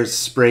barriers,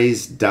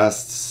 sprays,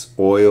 dusts,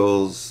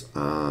 oils,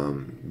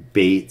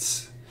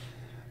 baits,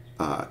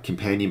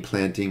 companion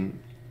planting.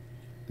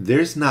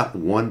 There's not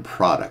one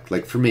product.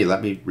 Like for me,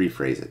 let me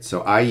rephrase it.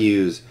 So I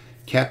use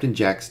Captain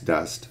Jack's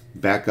dust,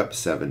 Backup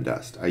 7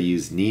 dust. I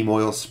use neem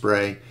oil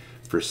spray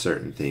for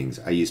certain things.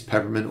 I use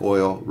peppermint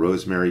oil,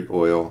 rosemary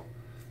oil,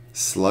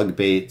 slug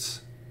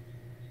baits.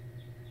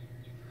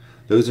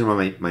 Those are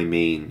my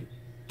main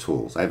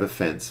tools. I have a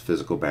fence,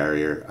 physical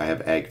barrier. I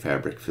have ag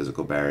fabric,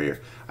 physical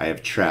barrier. I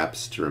have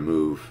traps to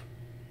remove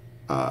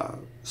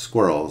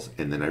squirrels,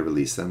 and then I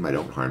release them. I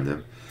don't harm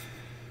them.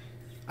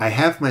 I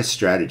have my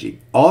strategy.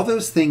 All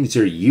those things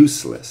are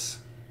useless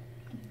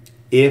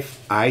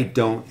if I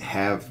don't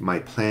have my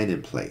plan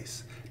in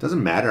place. It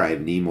doesn't matter I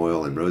have neem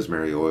oil and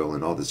rosemary oil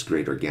and all this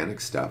great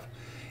organic stuff.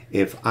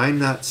 If I'm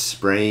not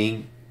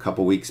spraying a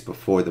couple weeks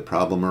before the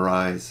problem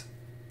arrives,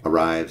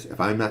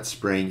 if I'm not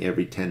spraying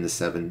every 10 to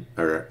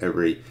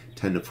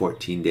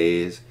 14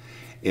 days,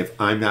 if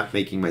I'm not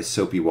making my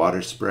soapy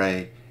water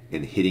spray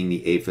and hitting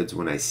the aphids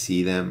when I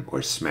see them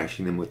or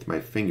smashing them with my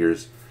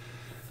fingers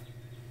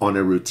on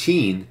a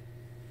routine,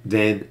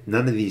 then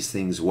none of these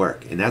things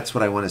work. And that's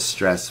what I want to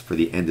stress for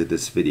the end of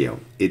this video.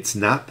 It's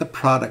not the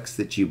products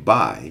that you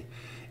buy.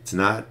 It's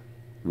not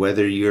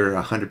whether you're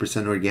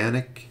 100%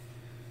 organic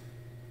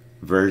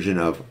version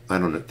of, I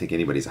don't think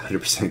anybody's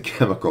 100%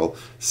 chemical,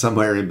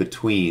 somewhere in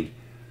between.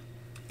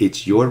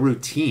 It's your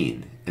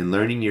routine and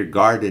learning your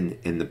garden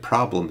and the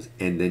problems,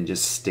 and then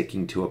just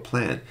sticking to a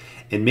plan.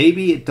 And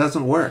maybe it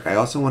doesn't work. I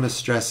also want to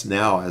stress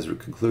now, as we're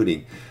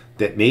concluding,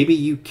 that maybe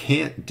you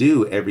can't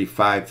do every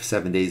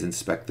 5-7 days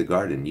inspect the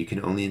garden. You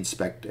can only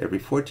inspect every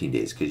 14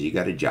 days because you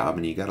got a job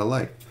and you got a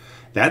life.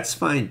 That's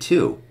fine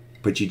too,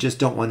 but you just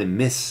don't want to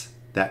miss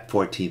that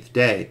 14th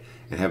day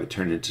and have it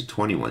turn into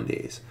 21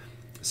 days.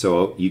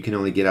 So you can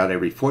only get out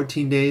every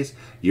 14 days.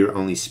 You're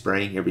only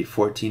spraying every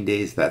 14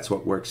 days. That's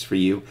what works for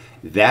you.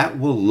 That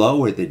will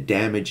lower the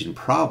damage and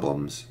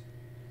problems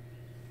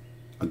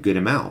a good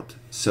amount.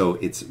 So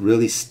it's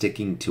really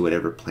sticking to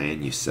whatever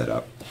plan you set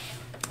up.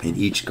 And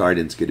each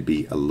garden's going to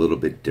be a little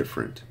bit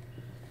different.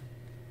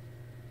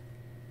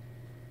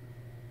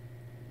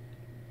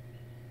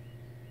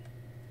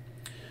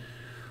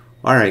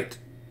 All right.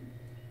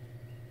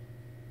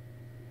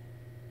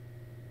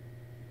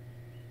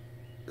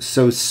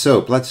 So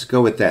soap, let's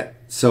go with that.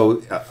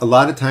 So a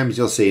lot of times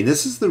you'll say, and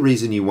this is the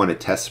reason you want to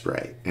test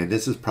spray, and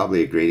this is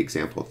probably a great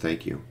example.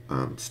 Thank you,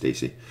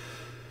 Stacy.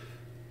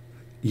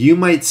 You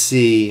might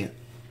see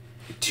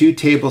 2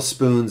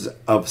 tablespoons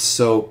of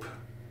soap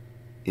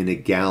in a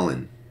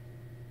gallon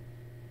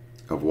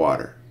of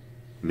water.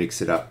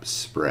 Mix it up,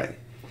 spray.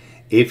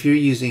 If you're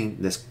using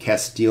this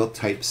Castile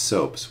type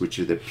soaps, which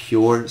are the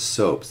pure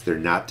soaps, they're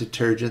not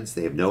detergents,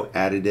 they have no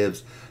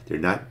additives, they're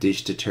not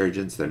dish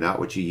detergents, they're not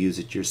what you use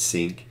at your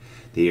sink.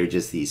 They are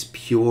just these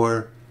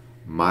pure,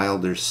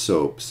 milder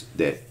soaps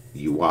that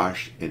you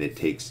wash and it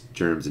takes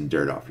germs and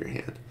dirt off your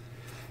hand.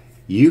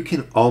 You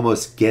can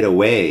almost get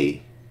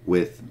away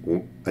with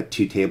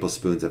 2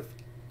 tablespoons of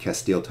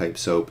Castile type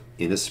soap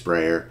in a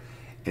sprayer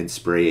and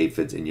spray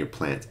aphids in your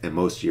plants, and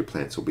most of your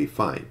plants will be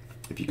fine.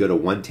 If you go to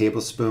 1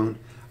 tablespoon,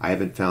 I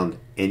haven't found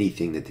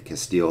anything that the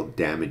Castile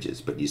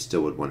damages, but you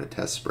still would want to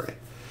test spray.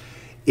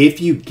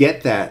 If you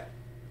get that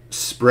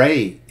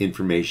spray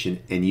information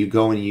and you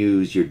go and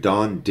use your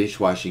Dawn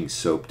dishwashing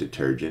soap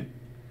detergent,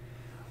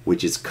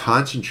 which is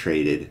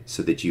concentrated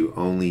so that you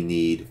only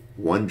need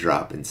 1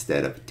 drop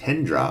instead of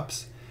 10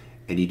 drops,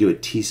 and you do a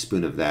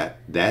teaspoon of that,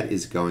 that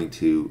is going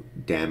to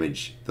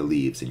damage the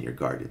leaves in your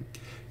garden.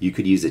 You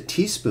could use a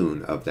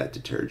teaspoon of that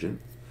detergent.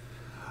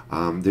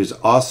 There's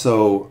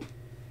also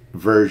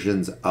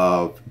versions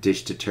of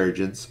dish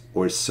detergents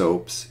or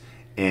soaps,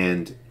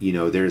 and you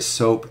know, there's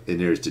soap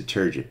and there's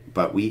detergent,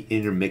 but we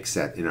intermix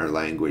that in our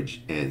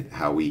language and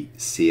how we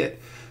see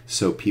it,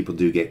 so people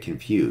do get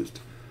confused.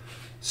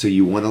 So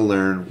you want to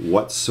learn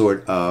what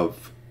sort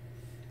of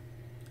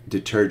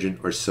detergent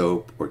or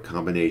soap or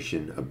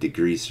combination of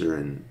degreaser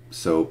and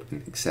soap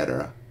and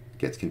etc.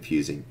 gets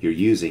confusing you're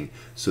using,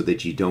 so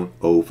that you don't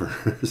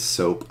over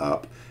soap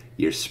up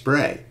your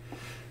spray.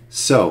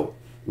 So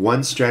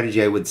one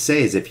strategy I would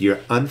say is, if you're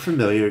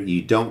unfamiliar,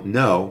 you don't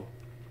know,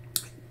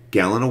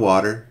 gallon of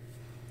water,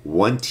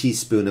 1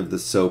 teaspoon of the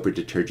soap or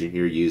detergent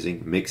you're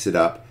using, mix it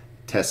up,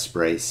 test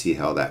spray, see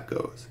how that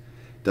goes.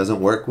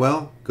 Doesn't work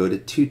well, go to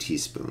 2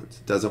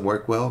 teaspoons. Doesn't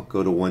work well,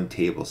 go to 1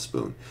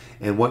 tablespoon.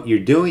 And what you're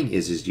doing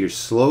is you're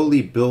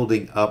slowly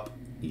building up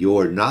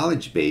your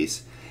knowledge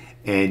base,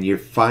 and you're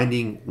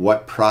finding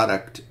what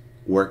product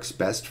works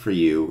best for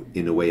you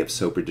in the way of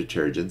soap or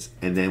detergents.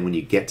 And then when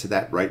you get to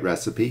that right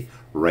recipe,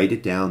 write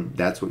it down.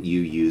 That's what you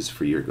use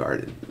for your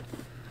garden.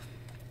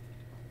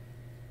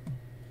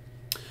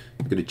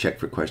 I'm going to check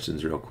for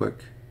questions real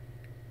quick.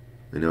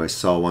 I know I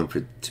saw one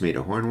for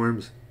tomato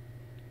hornworms.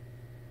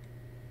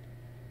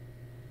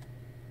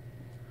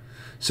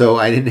 So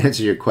I didn't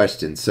answer your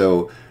question.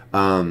 So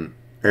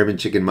Urban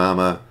Chicken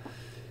Mama,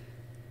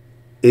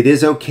 it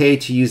is okay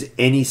to use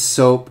any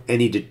soap,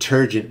 any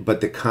detergent,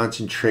 but the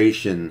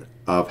concentration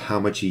of how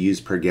much you use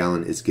per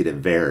gallon is going to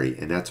vary,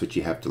 and that's what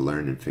you have to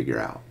learn and figure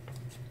out.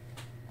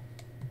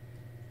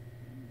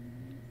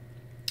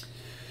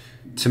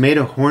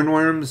 Tomato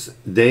hornworms,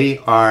 they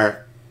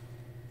are,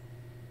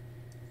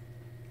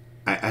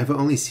 I've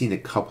only seen a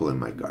couple in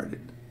my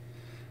garden,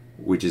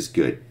 which is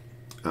good.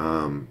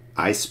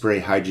 I spray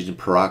hydrogen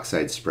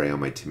peroxide spray on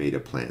my tomato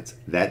plants.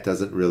 That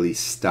doesn't really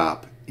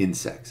stop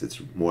insects.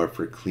 It's more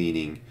for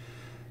cleaning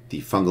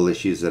the fungal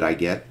issues that I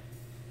get.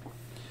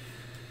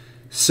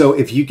 So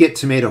if you get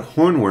tomato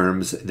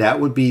hornworms, that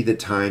would be the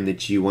time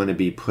that you want to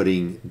be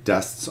putting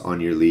dusts on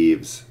your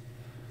leaves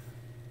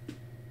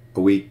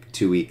a week,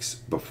 2 weeks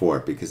before,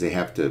 because they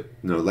have to,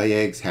 lay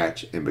eggs,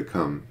 hatch, and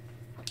become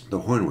the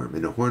hornworm.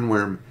 And the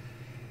hornworm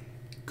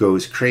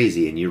goes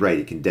crazy, and you're right,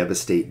 it can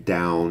devastate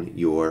down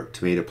your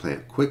tomato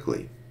plant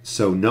quickly.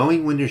 So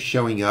knowing when they're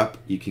showing up,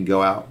 you can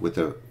go out with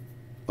a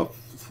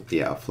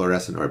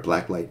fluorescent or a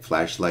black light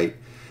flashlight.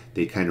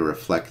 They kind of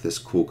reflect this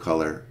cool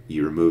color.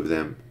 You remove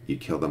them, you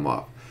kill them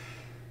off.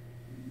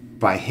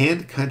 By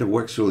hand kind of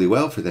works really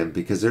well for them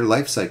because their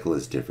life cycle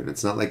is different.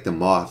 It's not like the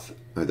moth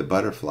or the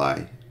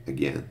butterfly,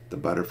 again, the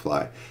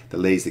butterfly that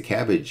lays the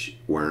cabbage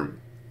worm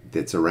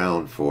that's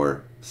around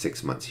for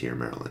 6 months here in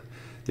Maryland.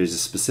 There's a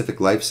specific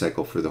life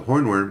cycle for the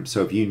hornworm,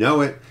 so if you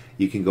know it,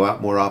 you can go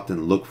out more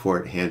often, look for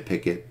it, hand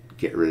pick it,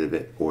 get rid of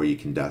it, or you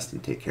can dust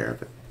and take care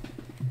of it.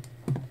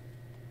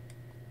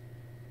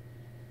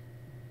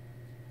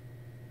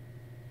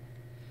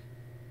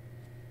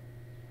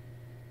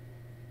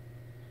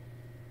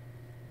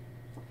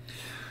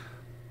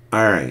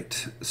 All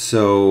right,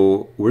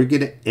 so we're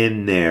going to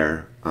end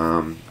there.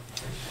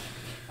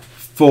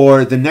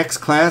 For the next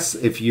class,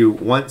 if you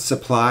want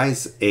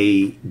supplies,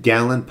 a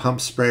gallon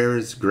pump sprayer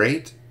is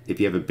great. If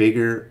you have a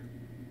bigger,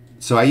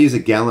 so I use a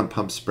gallon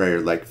pump sprayer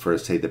like for,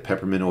 say, the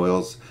peppermint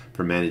oils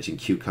for managing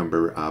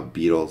cucumber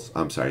beetles.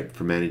 I'm sorry,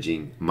 for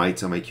managing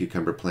mites on my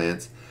cucumber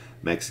plants,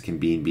 Mexican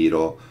bean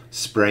beetle,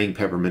 spraying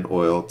peppermint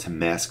oil to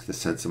mask the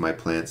scents of my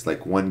plants.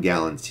 Like 1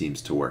 gallon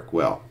seems to work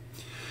well.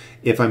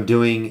 If I'm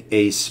doing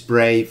a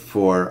spray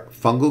for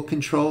fungal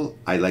control,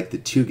 I like the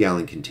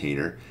 2-gallon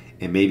container,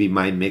 and maybe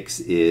my mix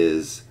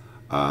is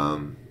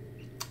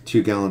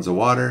 2 gallons of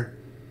water,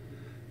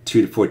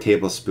 2 to 4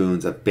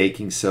 tablespoons of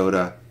baking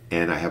soda,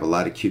 and I have a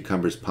lot of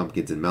cucumbers,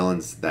 pumpkins, and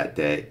melons that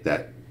day,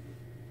 that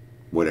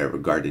whatever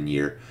garden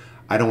year.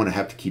 I don't want to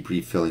have to keep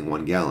refilling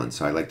 1 gallon,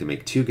 so I like to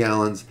make 2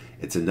 gallons.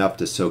 It's enough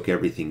to soak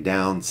everything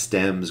down,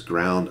 stems,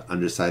 ground,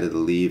 underside of the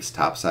leaves,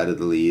 top side of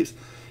the leaves,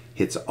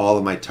 hits all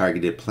of my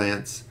targeted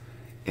plants,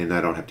 and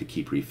I don't have to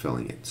keep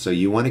refilling it. So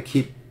you want to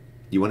keep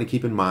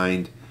in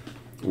mind,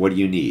 what do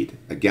you need?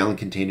 A gallon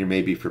container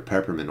maybe for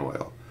peppermint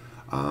oil,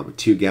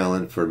 2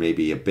 gallon for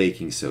maybe a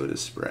baking soda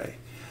spray.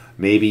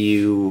 Maybe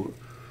you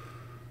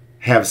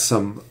have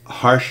some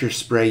harsher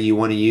spray you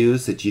want to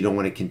use that you don't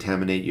want to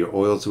contaminate your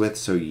oils with,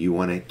 so you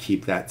want to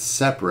keep that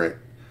separate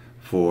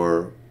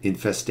for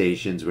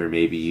infestations where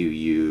maybe you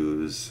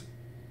use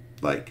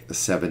like a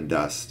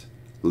 7-dust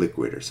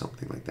liquid or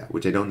something like that,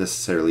 which I don't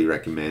necessarily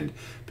recommend,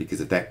 because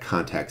if that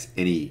contacts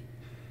any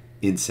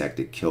insect,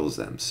 it kills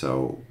them.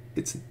 So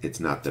it's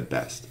not the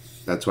best.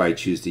 That's why I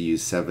choose to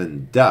use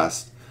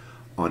 7-dust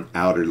on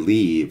outer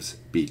leaves,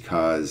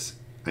 because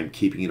I'm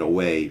keeping it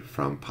away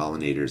from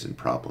pollinators and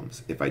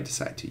problems if I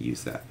decide to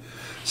use that.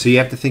 So you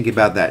have to think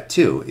about that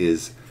too,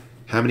 is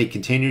how many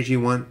containers you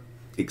want,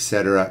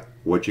 etc.,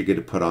 what you're going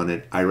to put on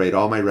it. I write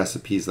all my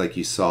recipes like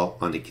you saw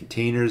on the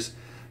containers.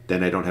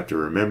 Then I don't have to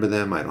remember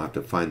them, I don't have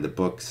to find the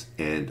books,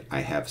 and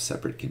I have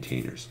separate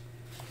containers.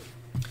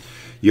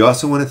 You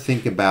also want to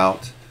think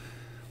about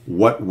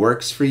what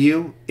works for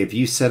you. If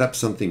you set up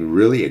something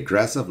really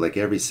aggressive, like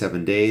every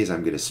 7 days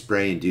I'm going to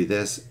spray and do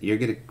this, you're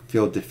going to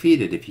feel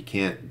defeated if you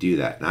can't do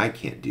that, and I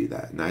can't do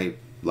that, and I'm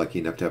lucky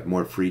enough to have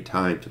more free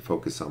time to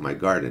focus on my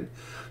garden.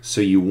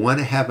 So you want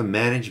to have a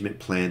management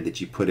plan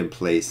that you put in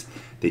place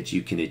that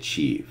you can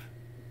achieve.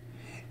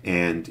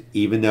 And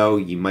even though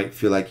you might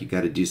feel like you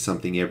got to do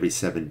something every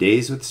 7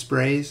 days with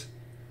sprays,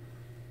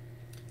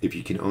 if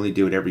you can only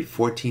do it every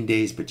 14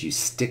 days, but you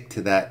stick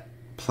to that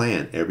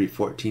plan every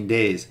 14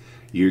 days,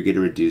 you're going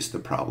to reduce the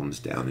problems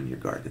down in your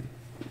garden.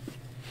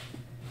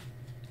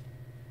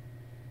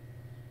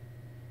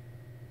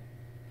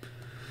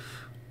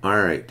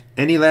 All right.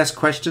 Any last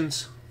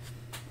questions?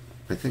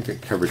 I think I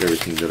covered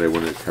everything that I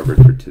wanted to cover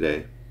for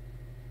today.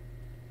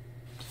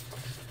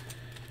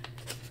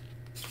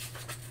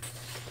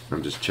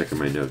 I'm just checking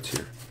my notes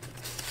here.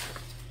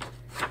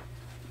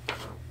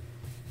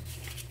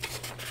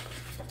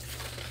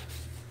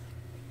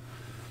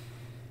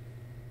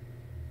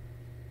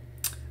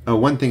 Oh,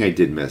 one thing I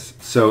did miss.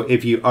 So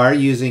if you are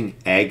using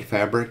ag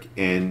fabric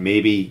and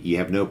maybe you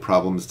have no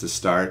problems to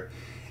start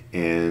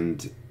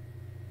and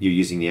you're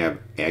using the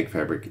ag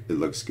fabric, it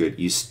looks good,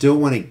 you still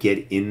want to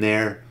get in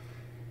there,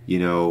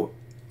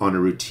 on a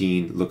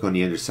routine, look on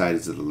the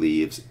undersides of the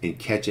leaves and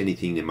catch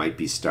anything that might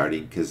be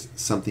starting, because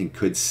something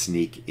could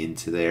sneak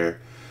into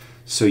there.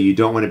 So you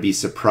don't want to be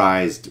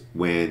surprised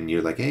when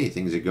you're like, hey,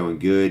 things are going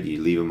good,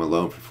 you leave them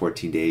alone for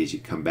 14 days,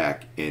 you come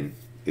back and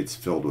it's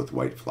filled with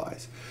white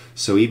flies.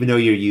 So even though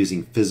you're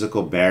using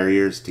physical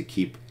barriers to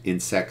keep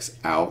insects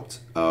out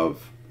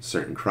of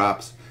certain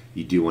crops,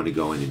 you do want to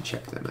go in and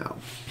check them out.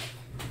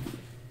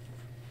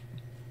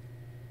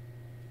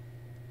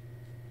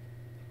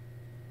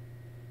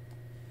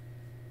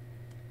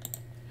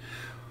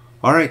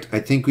 All right, I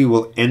think we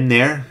will end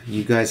there.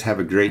 You guys have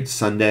a great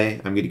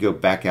Sunday. I'm going to go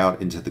back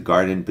out into the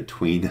garden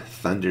between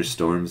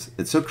thunderstorms.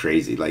 It's so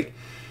crazy, like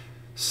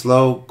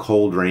slow,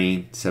 cold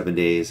rain, 7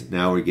 days.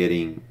 Now we're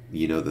getting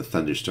you know, the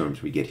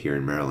thunderstorms we get here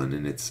in Maryland,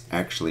 and it's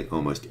actually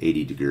almost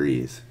 80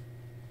 degrees.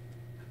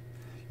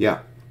 Yeah.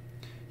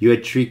 You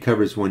had tree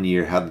covers one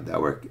year. How did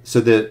that work?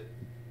 So the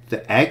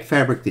ag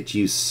fabric that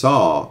you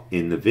saw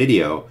in the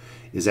video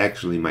is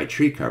actually my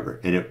tree cover,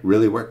 and it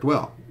really worked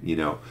well. You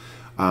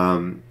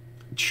know,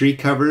 tree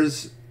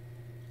covers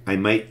I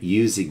might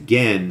use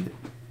again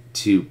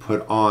to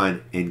put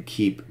on and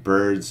keep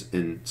birds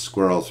and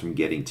squirrels from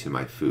getting to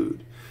my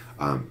food,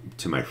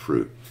 to my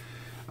fruit.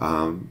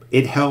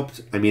 It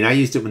helped. I mean, I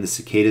used it when the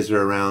cicadas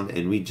were around,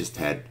 and we just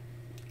had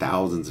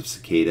thousands of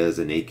cicadas,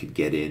 and they could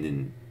get in,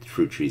 and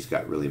fruit trees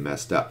got really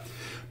messed up.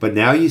 But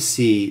now you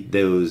see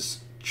those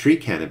tree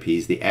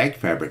canopies, the ag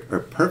fabric, are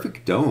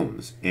perfect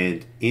domes,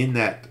 and in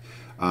that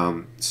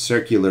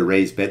circular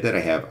raised bed that I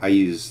have, I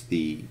use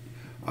the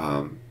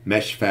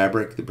mesh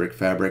fabric, the brick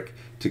fabric,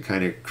 to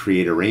kind of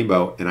create a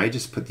rainbow, and I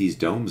just put these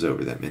domes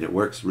over them, and it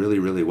works really,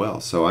 really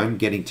well. So I'm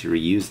getting to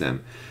reuse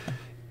them.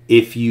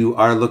 If you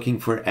are looking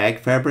for ag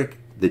fabric,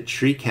 the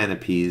tree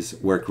canopies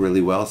work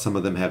really well. Some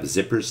of them have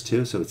zippers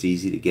too, so it's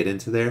easy to get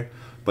into there.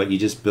 But you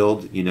just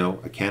build, you know,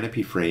 a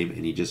canopy frame,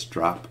 and you just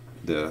drop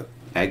the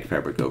ag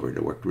fabric over it.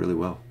 It worked really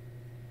well.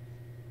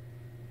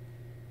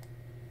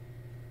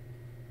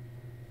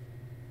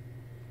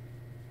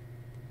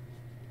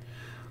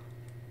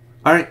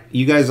 All right,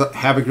 you guys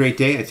have a great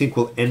day. I think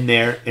we'll end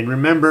there. And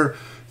remember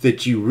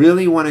that you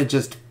really want to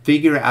just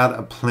figure out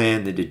a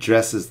plan that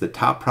addresses the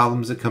top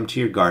problems that come to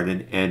your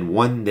garden, and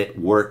one that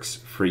works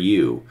for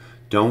you.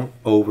 Don't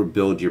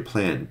overbuild your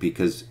plan,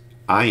 because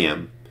I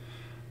am,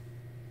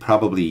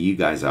 probably you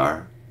guys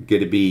are,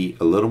 going to be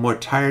a little more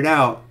tired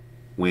out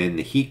when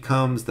the heat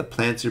comes, the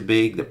plants are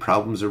big, the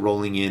problems are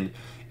rolling in,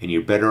 and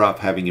you're better off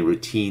having a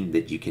routine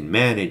that you can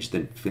manage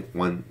than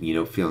one, you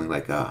know, feeling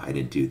like, oh, I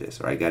didn't do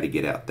this, or I got to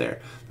get out there.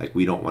 Like,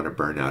 we don't want to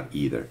burn out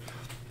either.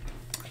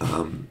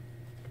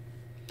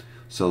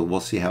 So we'll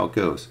see how it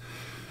goes.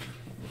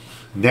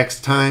 Next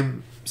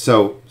time,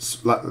 so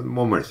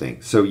one more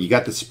thing. So you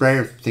got the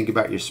sprayer, think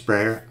about your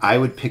sprayer. I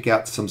would pick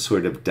out some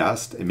sort of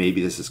dust, and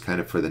maybe this is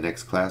kind of for the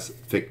next class.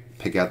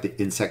 Pick out the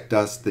insect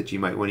dust that you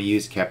might want to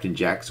use. Captain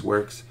Jack's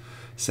works,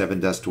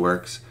 7 Dust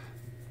works.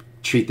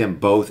 Treat them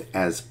both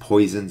as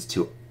poisons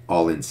to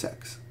all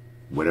insects,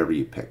 whatever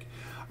you pick.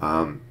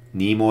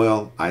 Neem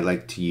oil I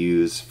like to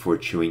use for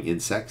chewing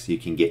insects. You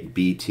can get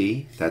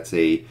BT, that's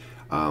a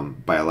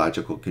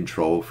biological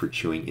control for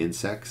chewing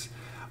insects.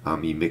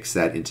 You mix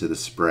that into the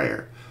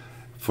sprayer.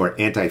 For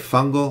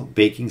antifungal,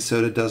 baking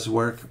soda does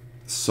work.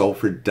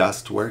 Sulfur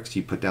dust works.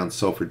 You put down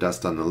sulfur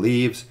dust on the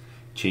leaves,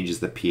 changes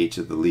the pH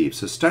of the leaves.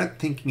 So start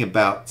thinking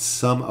about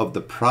some of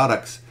the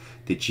products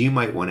that you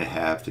might want to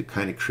have to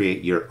kind of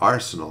create your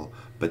arsenal,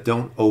 but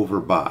don't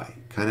overbuy.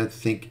 Kind of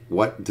think,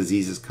 what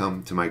diseases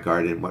come to my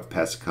garden, what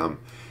pests come,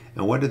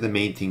 and what are the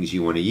main things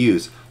you want to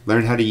use.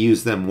 Learn how to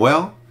use them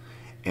well,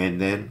 and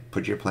then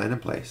put your plan in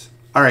place.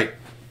 All right,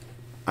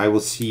 I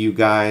will see you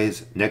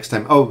guys next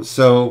time. Oh,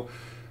 so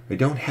I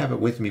don't have it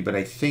with me, but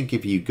I think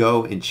if you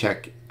go and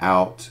check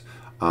out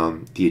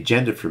the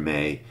agenda for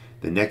May,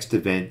 the next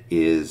event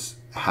is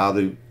how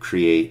to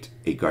create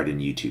a garden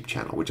YouTube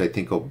channel, which I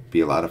think will be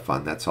a lot of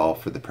fun. That's all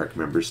for the perk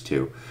members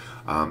too.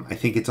 I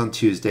think it's on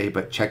Tuesday,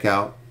 but check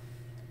out,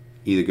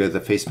 either go to the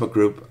Facebook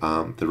group,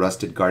 the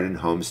Rusted Garden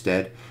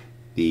Homestead.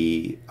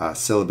 The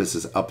syllabus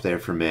is up there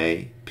for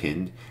May,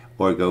 pinned,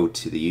 or go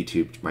to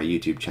the my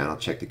YouTube channel,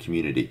 check the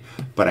community.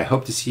 But I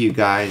hope to see you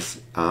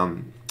guys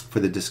for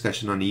the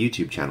discussion on the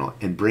YouTube channel,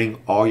 and bring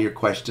all your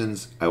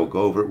questions. I will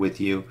go over it with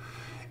you,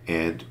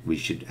 and we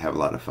should have a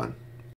lot of fun.